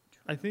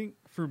 I think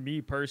for me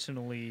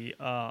personally,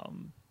 a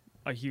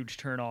huge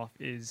turnoff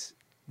is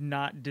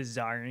not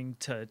desiring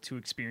to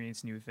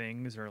experience new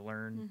things or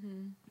learn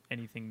Mm-hmm.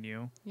 anything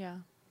new. Yeah.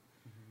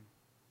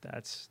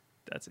 That's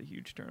a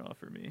huge turnoff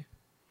for me.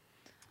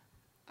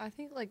 I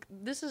think like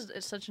this is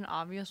it's such an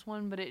obvious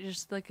one, but it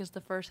just like is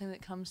the first thing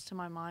that comes to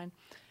my mind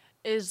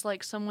is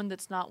like someone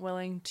that's not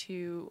willing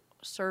to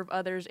serve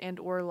others and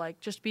or like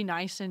just be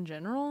nice in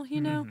general,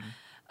 you know?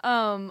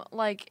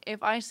 Like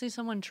if I see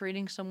someone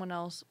treating someone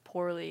else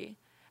poorly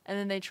and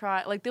then they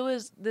try like there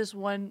was this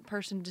one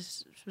person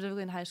just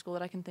specifically in high school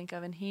that I can think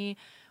of and he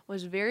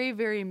was very,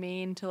 very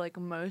mean to like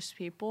most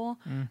people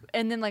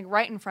and then like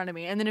right in front of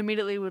me and then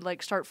immediately would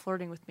like start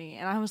flirting with me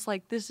and I was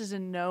like, this is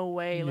in no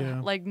way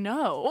Yeah. like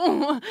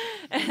no.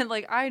 And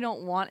like I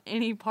don't want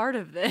any part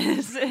of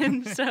this.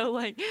 And so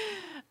like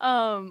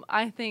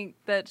I think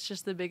that's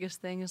just the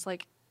biggest thing is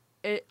like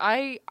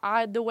I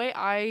the way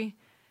I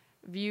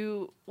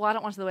view well I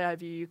don't want to say the way I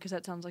view you because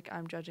that sounds like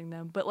I'm judging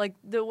them but like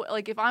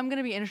like if I'm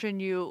gonna be interested in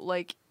you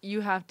like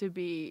you have to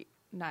be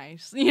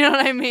nice, you know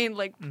what I mean,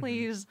 like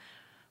please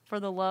for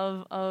the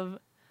love of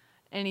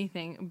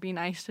anything be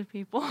nice to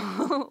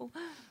people.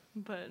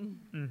 But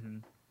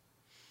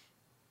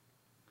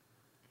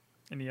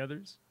Any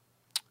others?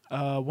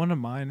 One of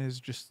mine is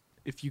just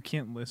if you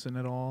can't listen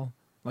at all,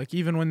 like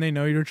even when they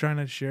know you're trying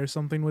to share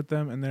something with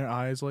them and their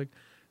eyes like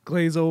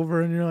glaze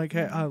over and you're like,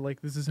 hey,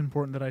 like this is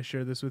important that I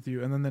share this with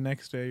you. And then the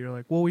next day you're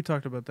like, well, we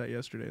talked about that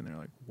yesterday. And they're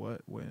like,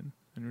 what, when?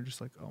 And you're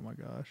just like, oh my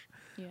gosh,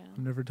 yeah.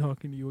 I'm never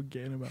talking to you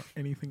again about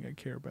anything I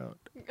care about.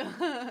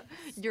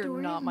 You're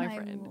Story not of my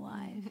friend.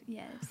 Life.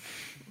 Yes.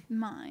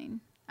 Mine.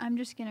 I'm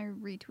just going to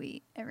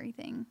retweet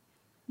everything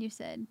you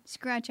said.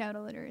 Scratch out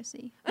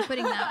illiteracy. I'm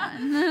putting that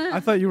one. I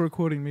thought you were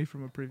quoting me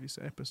from a previous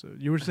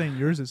episode. You were saying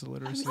yours is I'm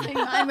illiteracy. saying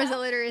mine was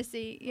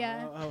illiteracy.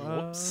 Yeah.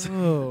 Whoops.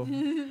 Oh.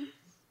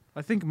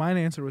 I think mine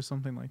answer was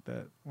something like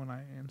that when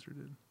I answered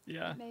it.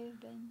 Yeah. May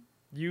have been.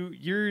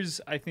 Yours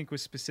I think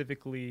was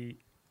specifically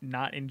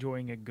not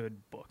enjoying a good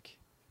book.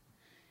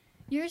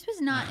 Yours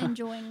was not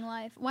enjoying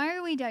life. Why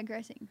are we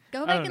digressing?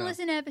 Go I back don't and know.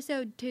 listen to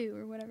episode 2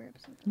 or whatever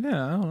episode.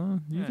 Yeah, I don't know.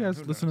 You Yeah, guys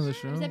who listen to the knows?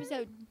 show. It was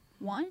episode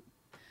 1.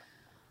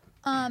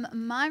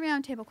 My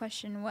roundtable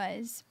question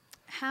was,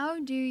 how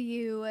do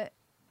you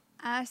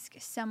ask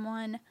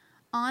someone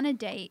on a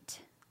date?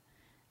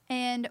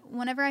 And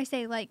whenever I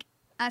say like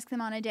ask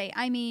them on a date?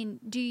 I mean,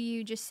 do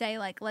you just say,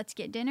 like, let's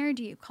get dinner?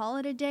 Do you call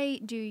it a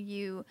date? Do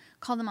you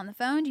call them on the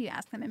phone? Do you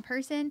ask them in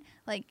person?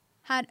 Like,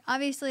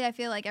 obviously, I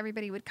feel like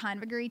everybody would kind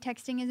of agree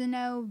texting is a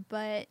no,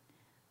 but,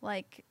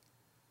 like,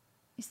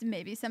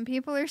 maybe some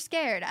people are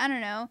scared. I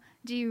don't know.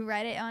 Do you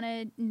write it on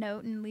a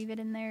note and leave it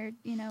in their,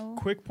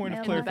 Quick point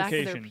of mailbox? In the back of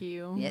their clarification.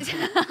 pew.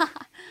 Yes.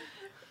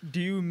 Do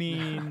you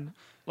mean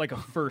like a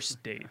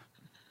first date?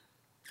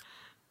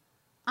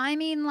 I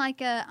mean,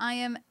 like I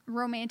am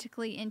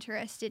romantically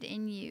interested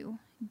in you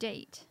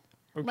date.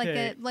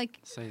 Okay.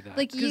 Say that.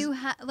 Like you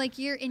like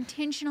you're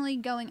intentionally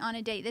going on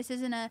a date. This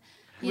isn't a,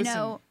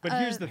 Listen, but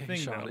here's the Hey,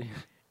 thing, though. shawty.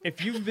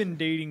 If you've been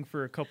dating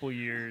for a couple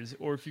years,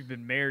 or if you've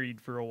been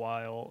married for a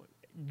while,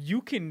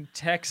 you can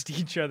text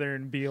each other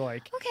and be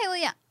like, Okay, well,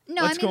 yeah.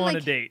 No, "Let's I mean, go on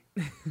like, a date."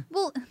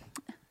 well,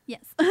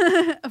 yes,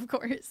 of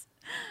course,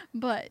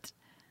 but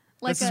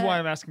like This is why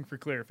I'm asking for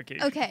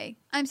clarification. Okay,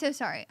 I'm so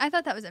sorry. I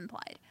thought that was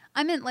implied.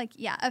 I meant like,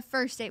 yeah, a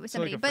first date with So,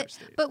 like, somebody. a first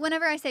date. But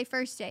whenever I say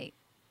first date,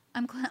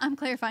 I'm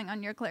clarifying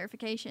on your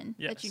clarification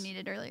that you Yes.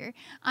 needed earlier.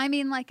 I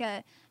mean like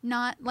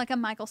not like a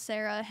Michael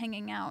Cera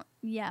hanging out.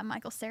 Yeah,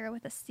 Michael Cera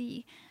with a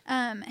C.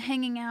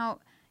 Hanging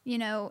out,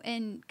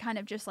 and kind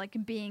of just like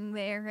being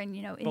there and,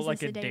 is But like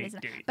this a date? date Is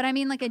it- date. But I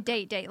mean like a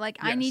date. Like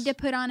I need to Yes.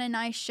 put on a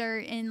nice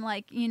shirt and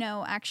like,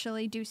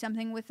 actually do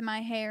something with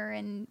my hair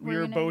and We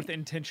we're are gonna- both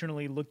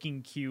intentionally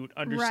looking cute,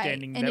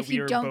 understanding And that if we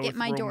you are don't both get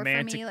my door for me,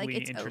 romantically like,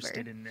 it's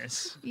interested over. in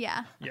this.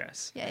 Yeah.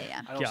 Yes.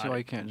 Yeah. I don't Got see why it.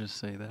 you can't just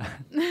say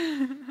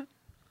that.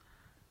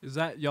 Is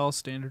that y'all's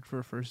standard for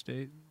a first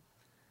date?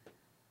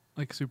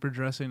 Like super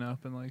dressing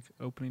up and like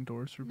opening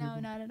doors for No,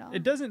 people? not at all.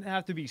 It doesn't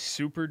have to be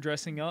super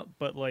dressing up,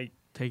 but like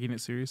Taking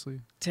it seriously?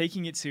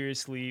 taking it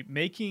seriously,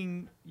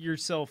 making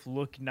yourself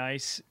look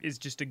nice is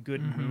just a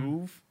good Mhm.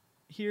 move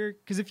here.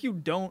 Because if you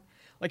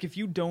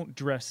don't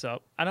dress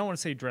up, I don't want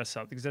to say dress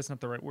up because that's not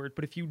the right word,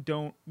 but if you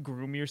don't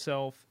groom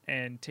yourself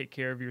and take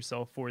care of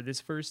yourself for this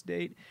first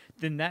date,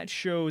 then that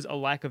shows a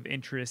lack of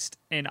interest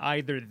in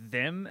either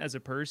them as a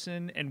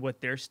person and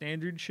what their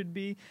standards should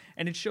be,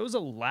 and it shows a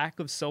lack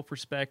of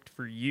self-respect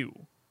for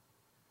you.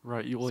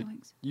 Right.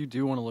 Zoinks. You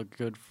do want to look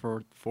good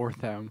for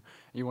them.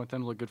 You want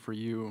them to look good for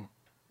you.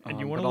 And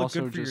you but want to look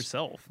also good for just-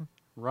 yourself.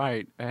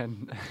 Right.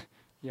 And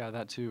yeah,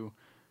 that too.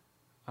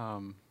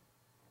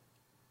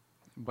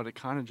 But it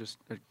kind of just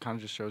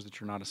shows that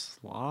you're not a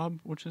slob,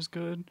 which is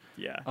good.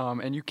 Yeah.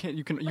 And you can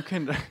you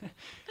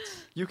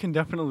can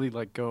definitely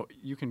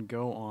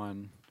go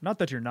on. Not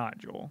that you're not,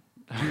 Joel.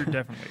 You're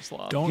definitely a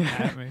slob. Don't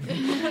at me.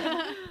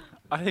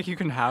 I think you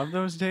can have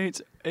those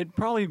dates. It'd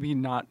probably be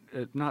not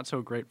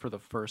so great for the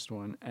first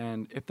one.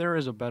 And if there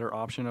is a better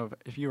option of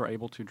if you are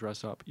able to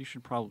dress up, you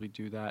should probably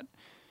do that.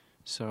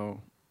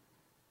 So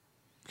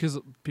Because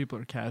people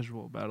are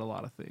casual about a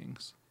lot of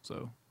things.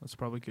 So it's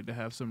probably good to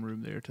have some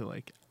room there to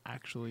like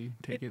actually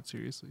take it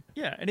seriously.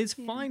 Yeah, and it's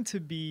Yeah. fine to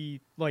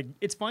be like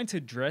it's fine to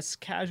dress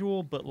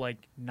casual, but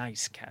like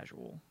nice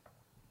casual.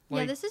 Yeah,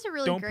 Like, this is a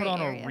really don't great put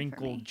on area a for me.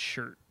 wrinkled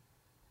shirt.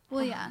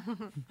 Well, yeah,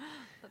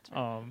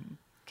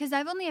 because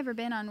I've only ever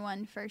been on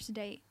one first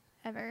date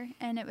ever,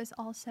 and it was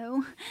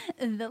also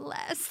the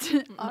last.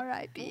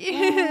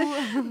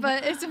 R.I.P.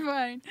 But it's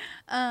fine.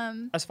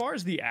 As far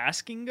as the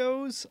asking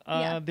goes,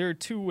 Yeah. there are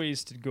two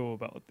ways to go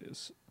about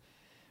this.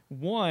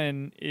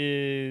 One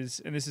is,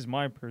 and this is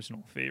my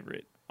personal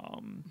favorite,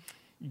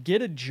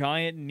 get a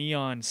giant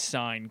neon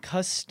sign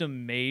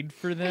custom made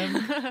for them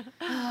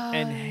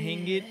and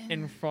hang it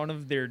in front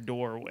of their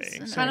doorway.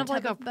 Some So- Kind of Tub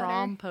like a of butter.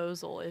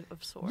 promposal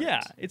of sorts. yeah,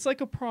 it's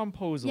like a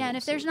promposal. Yeah, and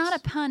of if there's not a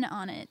sorts. pun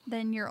on it,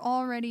 then you're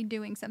already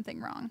doing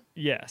something wrong.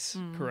 Yes,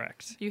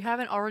 correct. You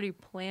haven't already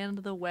planned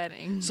the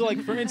wedding. So,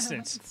 like, for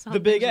instance, the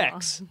Something's Big wrong.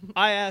 X,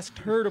 I asked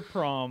her to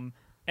prom,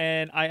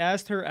 and I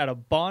asked her at a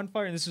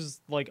bonfire, and this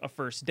was like a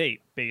first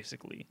date,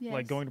 basically.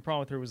 Like, Yes. going to prom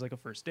with her was like a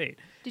first date.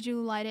 Did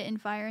you light it in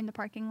fire in the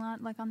parking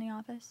lot, like on The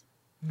Office?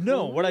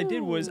 No, what I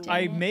did was Ooh.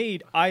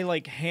 I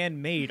like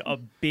handmade a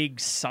big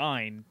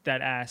sign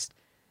that asked,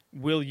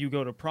 "Will you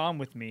go to prom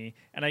with me?"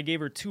 And I gave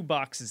her two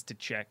boxes to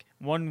check.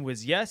 One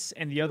was yes,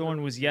 and the other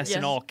one was yes, in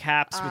Yes. all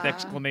caps with Ah,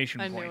 exclamation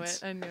I knew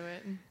points. it. I knew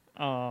it.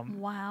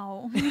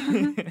 Wow.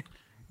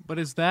 But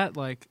is that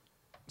like,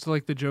 so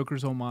like the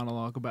Joker's whole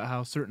monologue about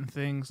how certain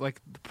things,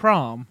 like the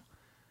prom,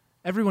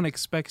 everyone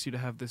expects you to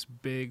have this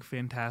big,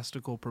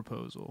 fantastical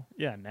proposal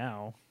Yeah,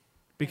 now.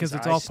 because As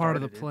it's I all part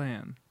of the started it.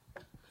 plan.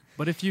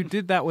 But if you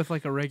did that with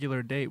like a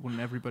regular date,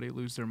 wouldn't everybody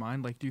lose their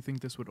mind? Like, do you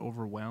think this would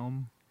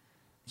overwhelm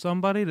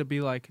somebody to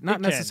be like, not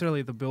It can.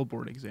 necessarily the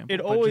billboard example, It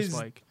but always just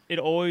like, it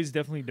always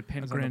definitely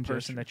depends A on the grand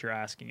person gesture. that you're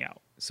asking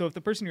out. So if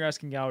the person you're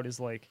asking out is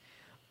like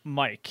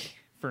Mike,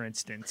 for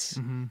instance,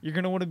 Mhm. you're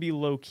gonna want to be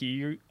low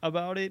key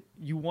about it.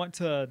 You want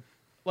to,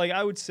 like,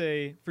 I would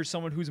say for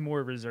someone who's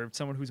more reserved,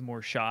 someone who's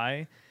more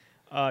shy,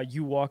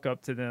 you walk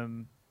up to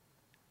them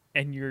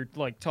and you're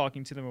like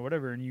talking to them or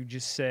whatever, and you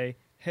just say,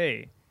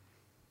 "Hey,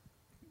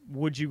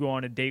 would you go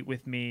on a date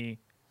with me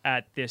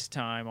at this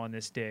time on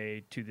this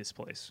day to this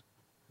place?"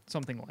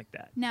 Something like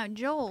that. Now,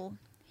 Joel,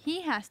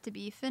 he has to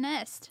be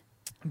finessed.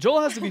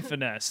 Joel has to be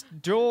finessed.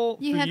 Joel,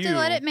 You for have to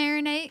let it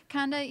marinate,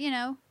 kind of,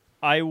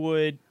 I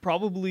would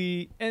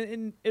probably,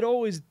 and it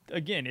always,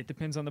 again, it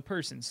depends on the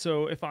person.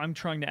 So if I'm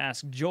trying to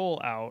ask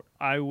Joel out,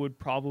 I would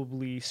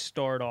probably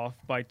start off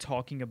by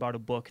talking about a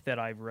book that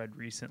I've read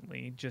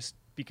recently, just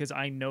because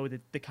I know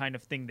that the kind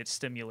of thing that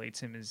stimulates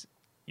him is,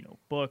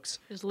 books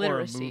Is or a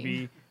literacy.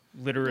 movie,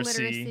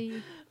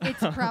 literacy. It's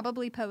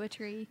probably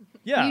poetry.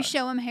 Yeah. You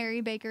show him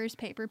Harry Baker's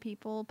Paper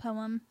People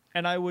poem.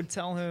 And I would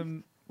tell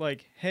him,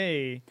 like,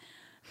 hey,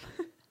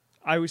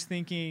 I was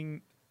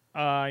thinking,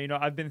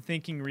 I've been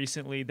thinking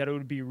recently that it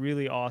would be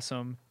really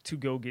awesome to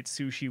go get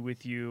sushi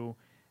with you.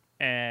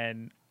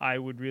 And I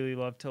would really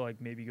love to,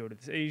 like, maybe go to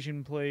this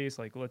Asian place.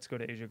 Like, let's go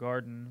to Asia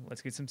Garden.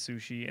 Let's get some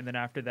sushi. And then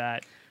after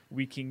that,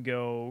 we can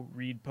go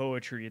read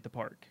poetry at the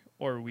park.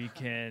 Or we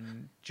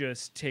can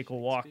just take a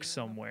walk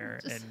somewhere.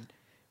 And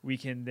we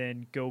can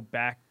then go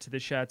back to the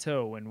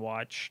chateau and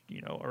watch,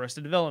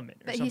 Arrested Development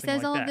or But something he says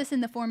like all that. of this in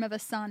the form of a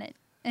sonnet.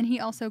 And he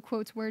also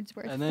quotes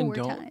Wordsworth And then 4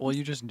 times. well,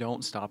 you just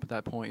don't stop at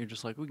that point. You're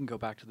just like, we can go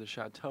back to the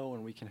chateau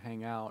and we can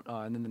hang out.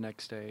 And then the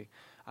next day,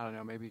 I don't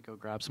know, maybe go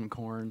grab some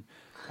corn.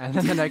 And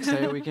then the next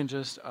day, we can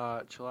just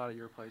chill out at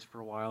your place for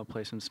a while,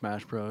 play some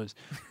Smash Bros.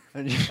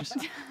 And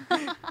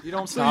you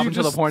don't stop you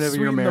until the just point of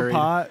you're sweeten the married.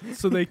 pot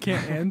so they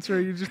can't answer.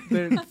 You're just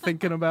there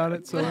thinking about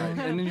it. So Right. And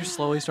then you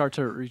slowly start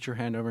to reach your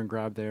hand over and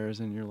grab theirs,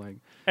 and you're like,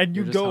 And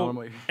you you're just telling go them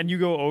what you- and you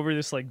go over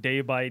this like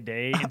day by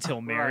day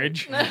until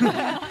marriage.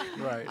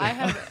 right. I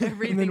have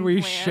everything and then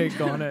we planned. shake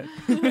on it.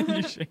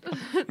 You shake-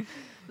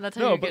 That's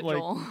how No, you but, get like,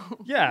 Joel.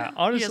 yeah, He has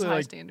honestly, high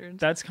like standards.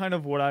 that's kind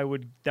of what I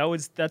would.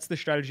 That's the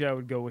strategy I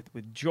would go with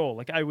Joel.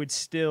 Like I would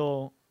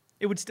still,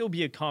 it would still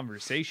be a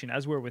conversation.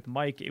 As where with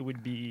Mike, it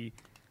would be.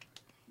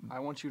 I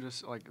want you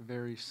to like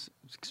very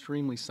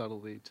extremely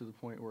subtly to the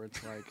point where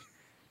it's like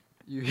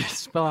you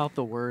spell out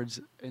the words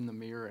in the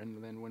mirror,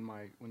 and then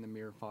when the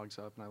mirror fogs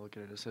up and I look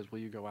at it, it says, "Will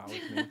you go out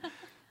with me?"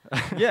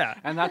 Yeah.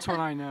 And that's when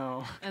I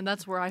know. And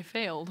that's where I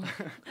failed.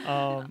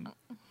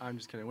 I'm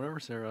just kidding. Whenever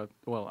Sarah,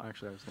 well,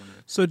 actually, I was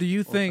wondering. So do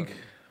you Well, think sorry.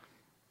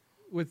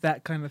 with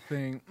that kind of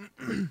thing,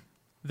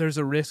 there's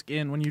a risk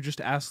in when you just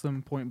ask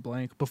them point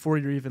blank before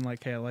you're even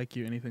like, hey, I like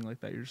you, anything like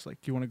that. You're just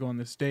like, do you want to go on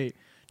this date?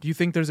 Do you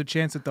think there's a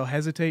chance that they'll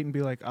hesitate and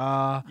be like,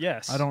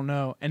 Yes. I don't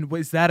know? And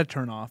is that a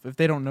turn off if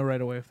they don't know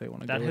right away if they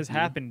want to go? That with has you?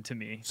 happened to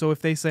me. So if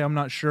they say, I'm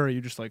not sure,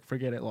 you just like,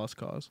 forget it, lost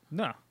cause.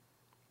 No,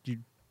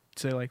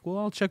 Say like, well,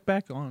 I'll check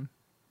back on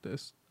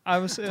this. I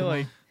would say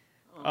like.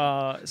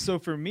 So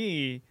for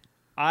me,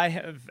 I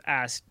have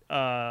asked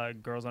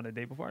girls on a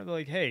date before. I'd be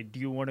like, "Hey,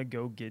 do you want to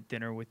go get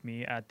dinner with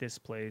me at this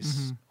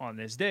place on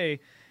this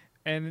day?"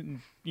 And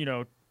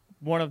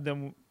one of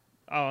them,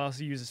 I'll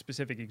also use a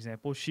specific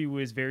example. She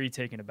was very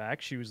taken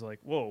aback. She was like,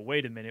 "Whoa,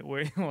 wait a minute,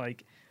 wait,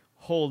 like,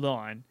 hold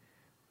on."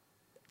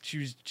 She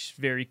was just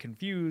very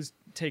confused,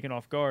 taken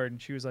off guard,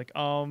 and she was like,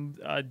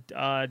 I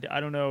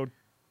don't know,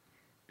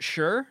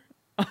 sure."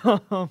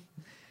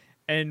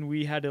 And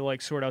we had to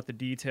like sort out the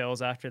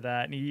details after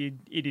that, and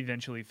it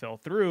eventually fell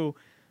through.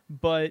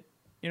 But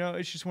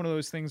it's just one of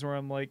those things where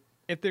I'm like,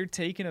 if they're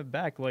taken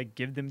aback, like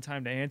give them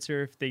time to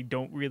answer. If they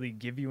don't really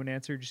give you an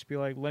answer, just be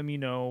like, let me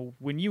know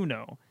when you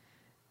know.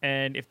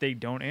 And if they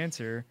don't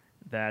answer,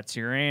 that's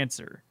your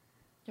answer.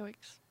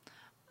 Yikes.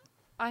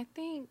 I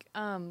think,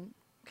 kind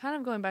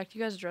of going back,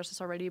 you guys addressed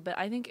this already, but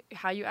I think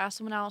how you ask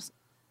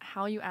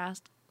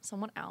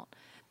someone out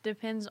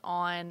depends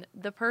on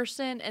the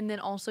person and then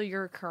also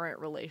your current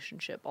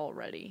relationship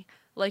already.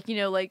 Like,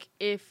 like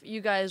if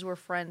you guys were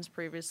friends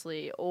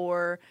previously,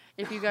 or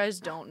if you guys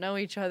don't know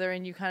each other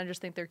and you kind of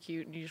just think they're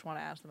cute and you just want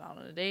to ask them out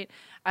on a date,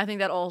 I think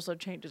that also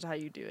changes how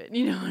you do it.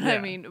 You know what I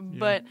Yeah. mean? Yeah.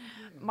 But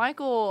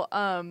Michael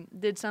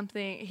did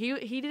something, he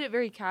did it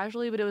very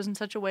casually, but it was in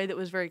such a way that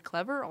was very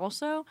clever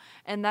also.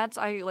 And that's,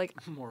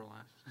 More or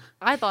less.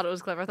 I thought it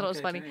was clever. I thought it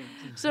was funny.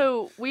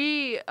 So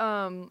we,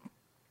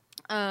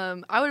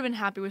 I would have been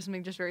happy with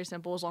something just very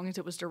simple as long as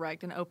it was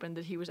direct and open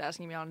that he was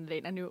asking me out on a date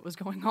and I knew what was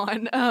going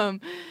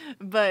on.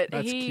 But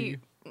That's he, key.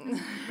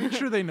 Make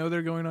sure they know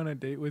they're going on a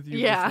date with you.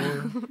 Yeah.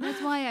 Before.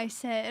 That's why I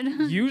said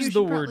Use you the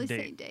should word probably say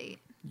date. date.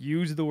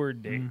 Use the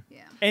word date.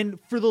 Yeah. And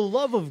for the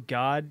love of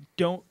God,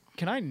 don't.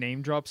 Can I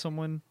name drop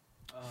someone?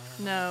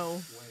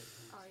 no.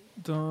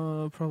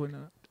 Probably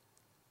not.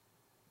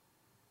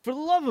 For the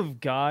love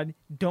of God,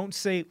 don't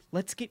say,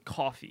 let's get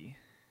coffee.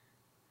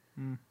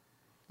 Mm.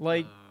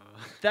 Like,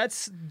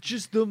 that's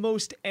just the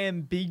most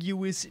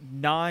ambiguous Oh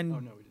no,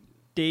 we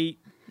didn't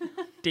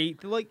do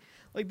date. Like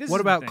this. What is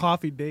the about thing.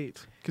 coffee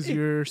date? Because If-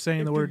 you're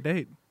saying if the you're- word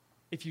date.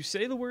 If you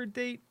say the word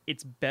date,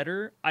 it's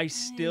better. I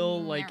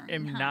still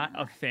am not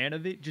a fan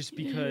of it just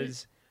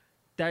because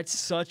that's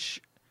such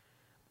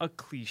a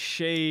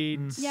cliche.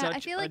 Yeah, I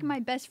such feel like a-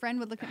 my best friend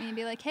would look at me and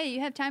be like, "Hey, you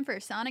have time for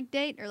a Sonic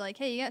date?" Or like,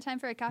 "Hey, you got time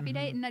for a coffee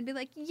date?" And I'd be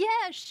like, "Yeah,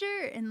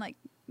 sure." And like,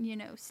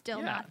 still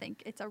Yeah. not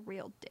think it's a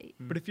real date.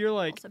 But if you're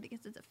like, Also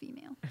because it's a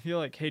female. if you're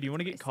like, hey, do you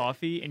want to That's get what I said.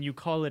 coffee? And you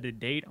call it a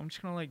date, I'm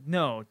just gonna like,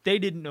 no, they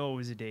didn't know it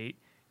was a date.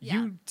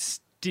 Yeah. You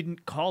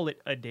didn't call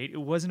it a date. It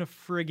wasn't a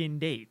friggin'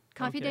 date.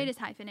 Coffee okay? date is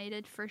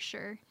hyphenated for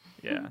sure.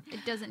 Yeah.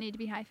 It doesn't need to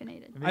be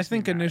hyphenated. It I makes me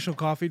think mad. initial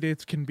coffee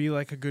dates can be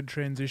like a good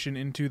transition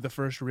into the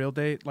first real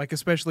date. Like,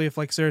 especially if,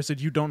 like Sarah said,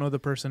 you don't know the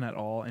person at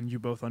all and you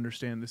both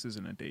understand this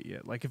isn't a date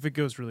yet. Like, if it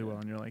goes really well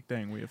and you're like,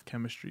 dang, we have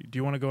chemistry. Do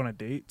you want to go on a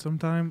date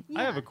sometime?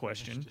 I have Yeah. a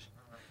question.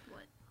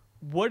 What?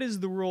 What is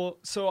the rule?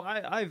 So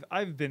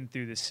I've been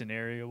through this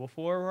scenario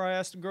before where I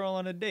asked a girl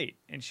on a date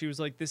and she was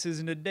like, "This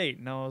isn't a date,"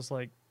 and I was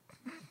like,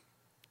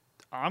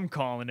 "I'm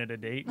calling it a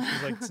date." And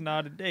she's like, "It's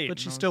not a date," But and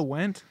she I was- still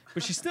went.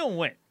 But she still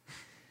went.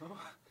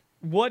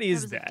 What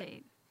is was a that?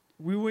 date.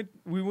 We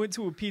went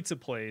to a pizza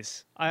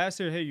place. I asked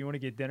her, "Hey, you want to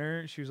get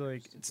dinner?" She was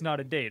like, "It's not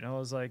a date." And I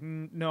was like,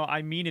 "No,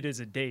 I mean it as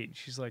a date."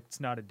 She's like, "It's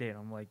not a date."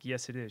 I'm like,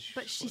 "Yes, it is."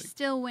 But She's she like,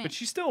 still went. But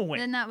she still went.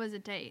 Then that was a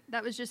date.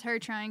 That was just her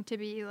trying to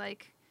be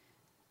like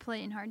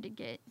playing hard to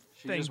get.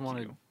 She Thank just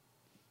wanted you.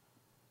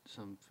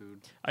 some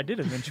food. I did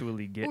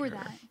eventually get or her.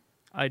 that.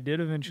 I did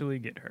eventually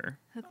get her.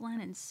 Hook,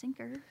 line, and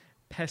sinker.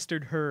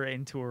 Pestered her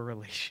into a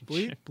relationship.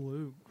 Bleep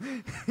blue.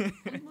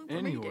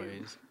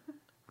 Anyways,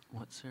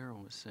 what Sarah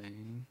was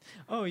saying.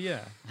 Oh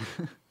yeah.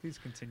 Please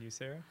continue,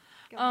 Sarah.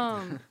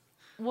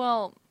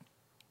 Well,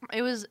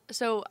 it was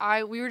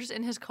we were just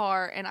in his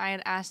car and I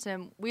had asked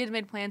him, we had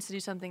made plans to do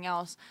something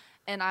else.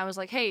 And I was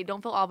like, "Hey,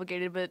 don't feel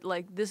obligated, but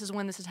like this is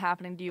when this is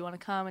happening. Do you want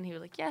to come?" And he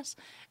was like, "Yes."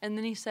 And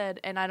then he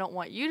said, "And I don't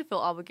want you to feel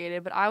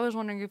obligated, but I was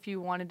wondering if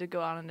you wanted to go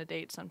out on a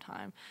date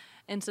sometime."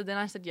 And so then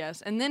I said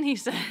yes. And then he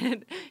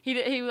said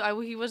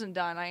he wasn't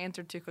done. I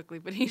answered too quickly,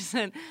 but he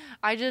said,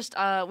 "I just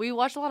we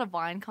watched a lot of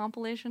Vine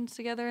compilations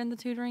together in the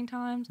tutoring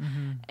times,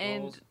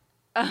 and."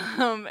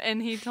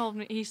 And he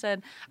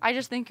said, "I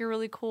just think you're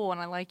really cool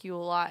and I like you a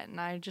lot and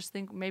I just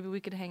think maybe we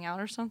could hang out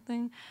or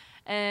something."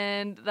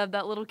 And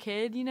that little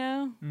kid,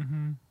 that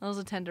was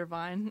a tender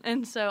vine.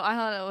 And so I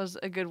thought it was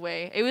a good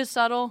way. It was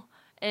subtle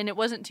and it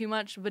wasn't too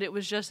much, but it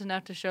was just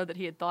enough to show that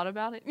he had thought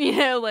about it, and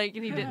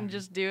he didn't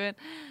just do it.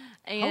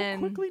 And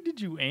How quickly did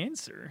you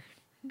answer?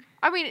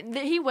 I mean,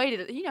 he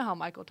waited. You know how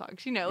Michael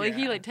talks. He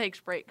Yeah. takes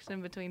breaks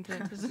in between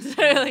sentences.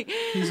 So,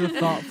 He's a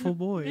thoughtful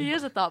boy. he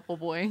is a thoughtful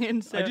boy.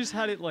 And so I just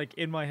had it like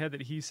in my head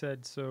that he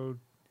said, "So,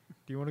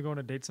 do you want to go on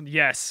a date sometime?"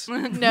 Yes. no,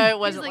 it He's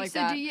wasn't like, like so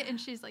that. do you? And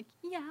she's like,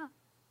 yeah.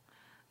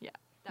 Yeah.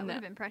 That would No.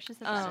 have been precious. If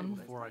that Um, was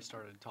Before I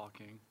started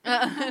talking.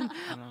 Uh, And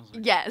I was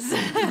like, yes,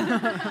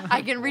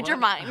 I can read your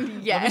mind. Let me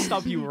Yes.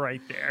 stop you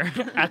right there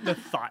at the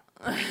thought.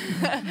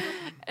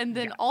 And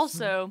then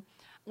also,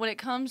 when it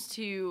comes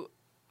to,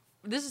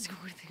 this is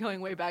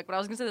going way back, but I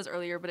was gonna say this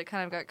earlier, but it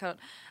kind of got cut.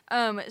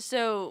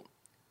 So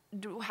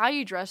how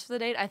you dress for the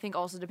date, I think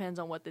also depends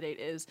on what the date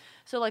is.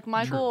 So like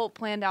Michael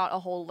planned out a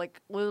whole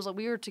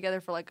we were together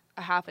for like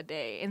a half a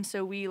day, and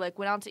so we like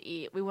went out to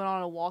eat, we went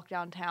on a walk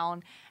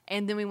downtown,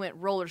 and then we went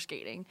roller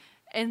skating.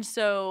 And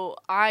so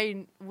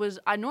I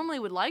normally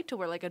would like to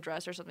wear like a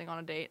dress or something on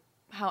a date.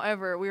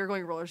 However, we were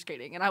going roller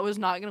skating, and I was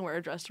not going to wear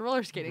a dress to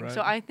roller skating.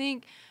 So Right. I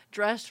think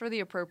dress for the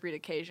appropriate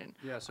occasion.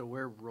 yeah, so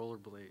wear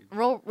rollerblades.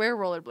 Wear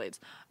rollerblades.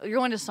 You're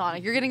going to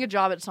Sonic. You're getting a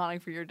job at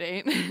Sonic for your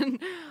date.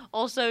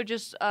 Also,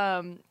 just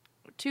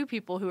two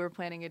people who are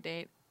planning a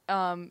date,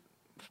 more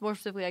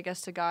specifically, I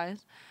guess, to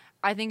guys.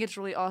 I think it's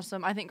really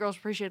awesome. I think girls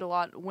appreciate a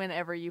lot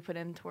whenever you put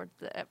in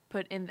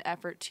the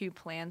effort to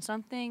plan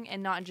something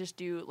and not just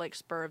do like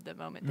spur of the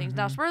moment things.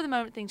 Now, spur of the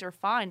moment things are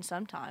fine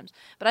sometimes,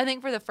 but I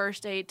think for the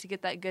first date to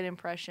get that good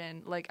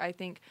impression, like I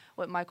think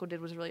what Michael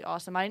did was really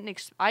awesome. I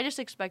just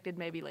expected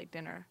maybe like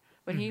dinner,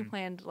 but he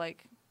planned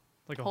like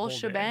Like a whole day.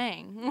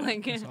 shebang.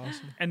 Like That's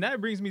awesome. And that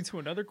brings me to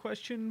another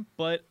question,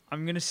 but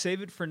I'm gonna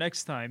save it for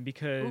next time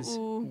because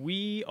Ooh.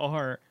 we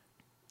are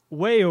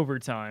way over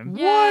time.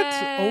 Yay! What?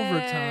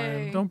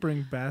 Overtime. Don't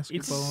bring basketball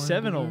It's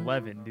into it.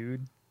 7:11,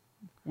 dude.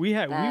 We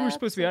were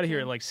supposed to be out of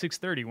here at like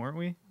 6:30, weren't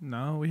we?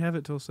 No, we have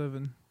it till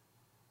 7.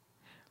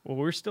 Well,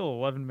 we're still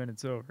 11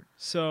 minutes over.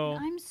 So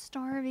I'm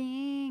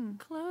starving.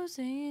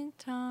 closing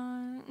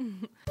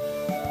time.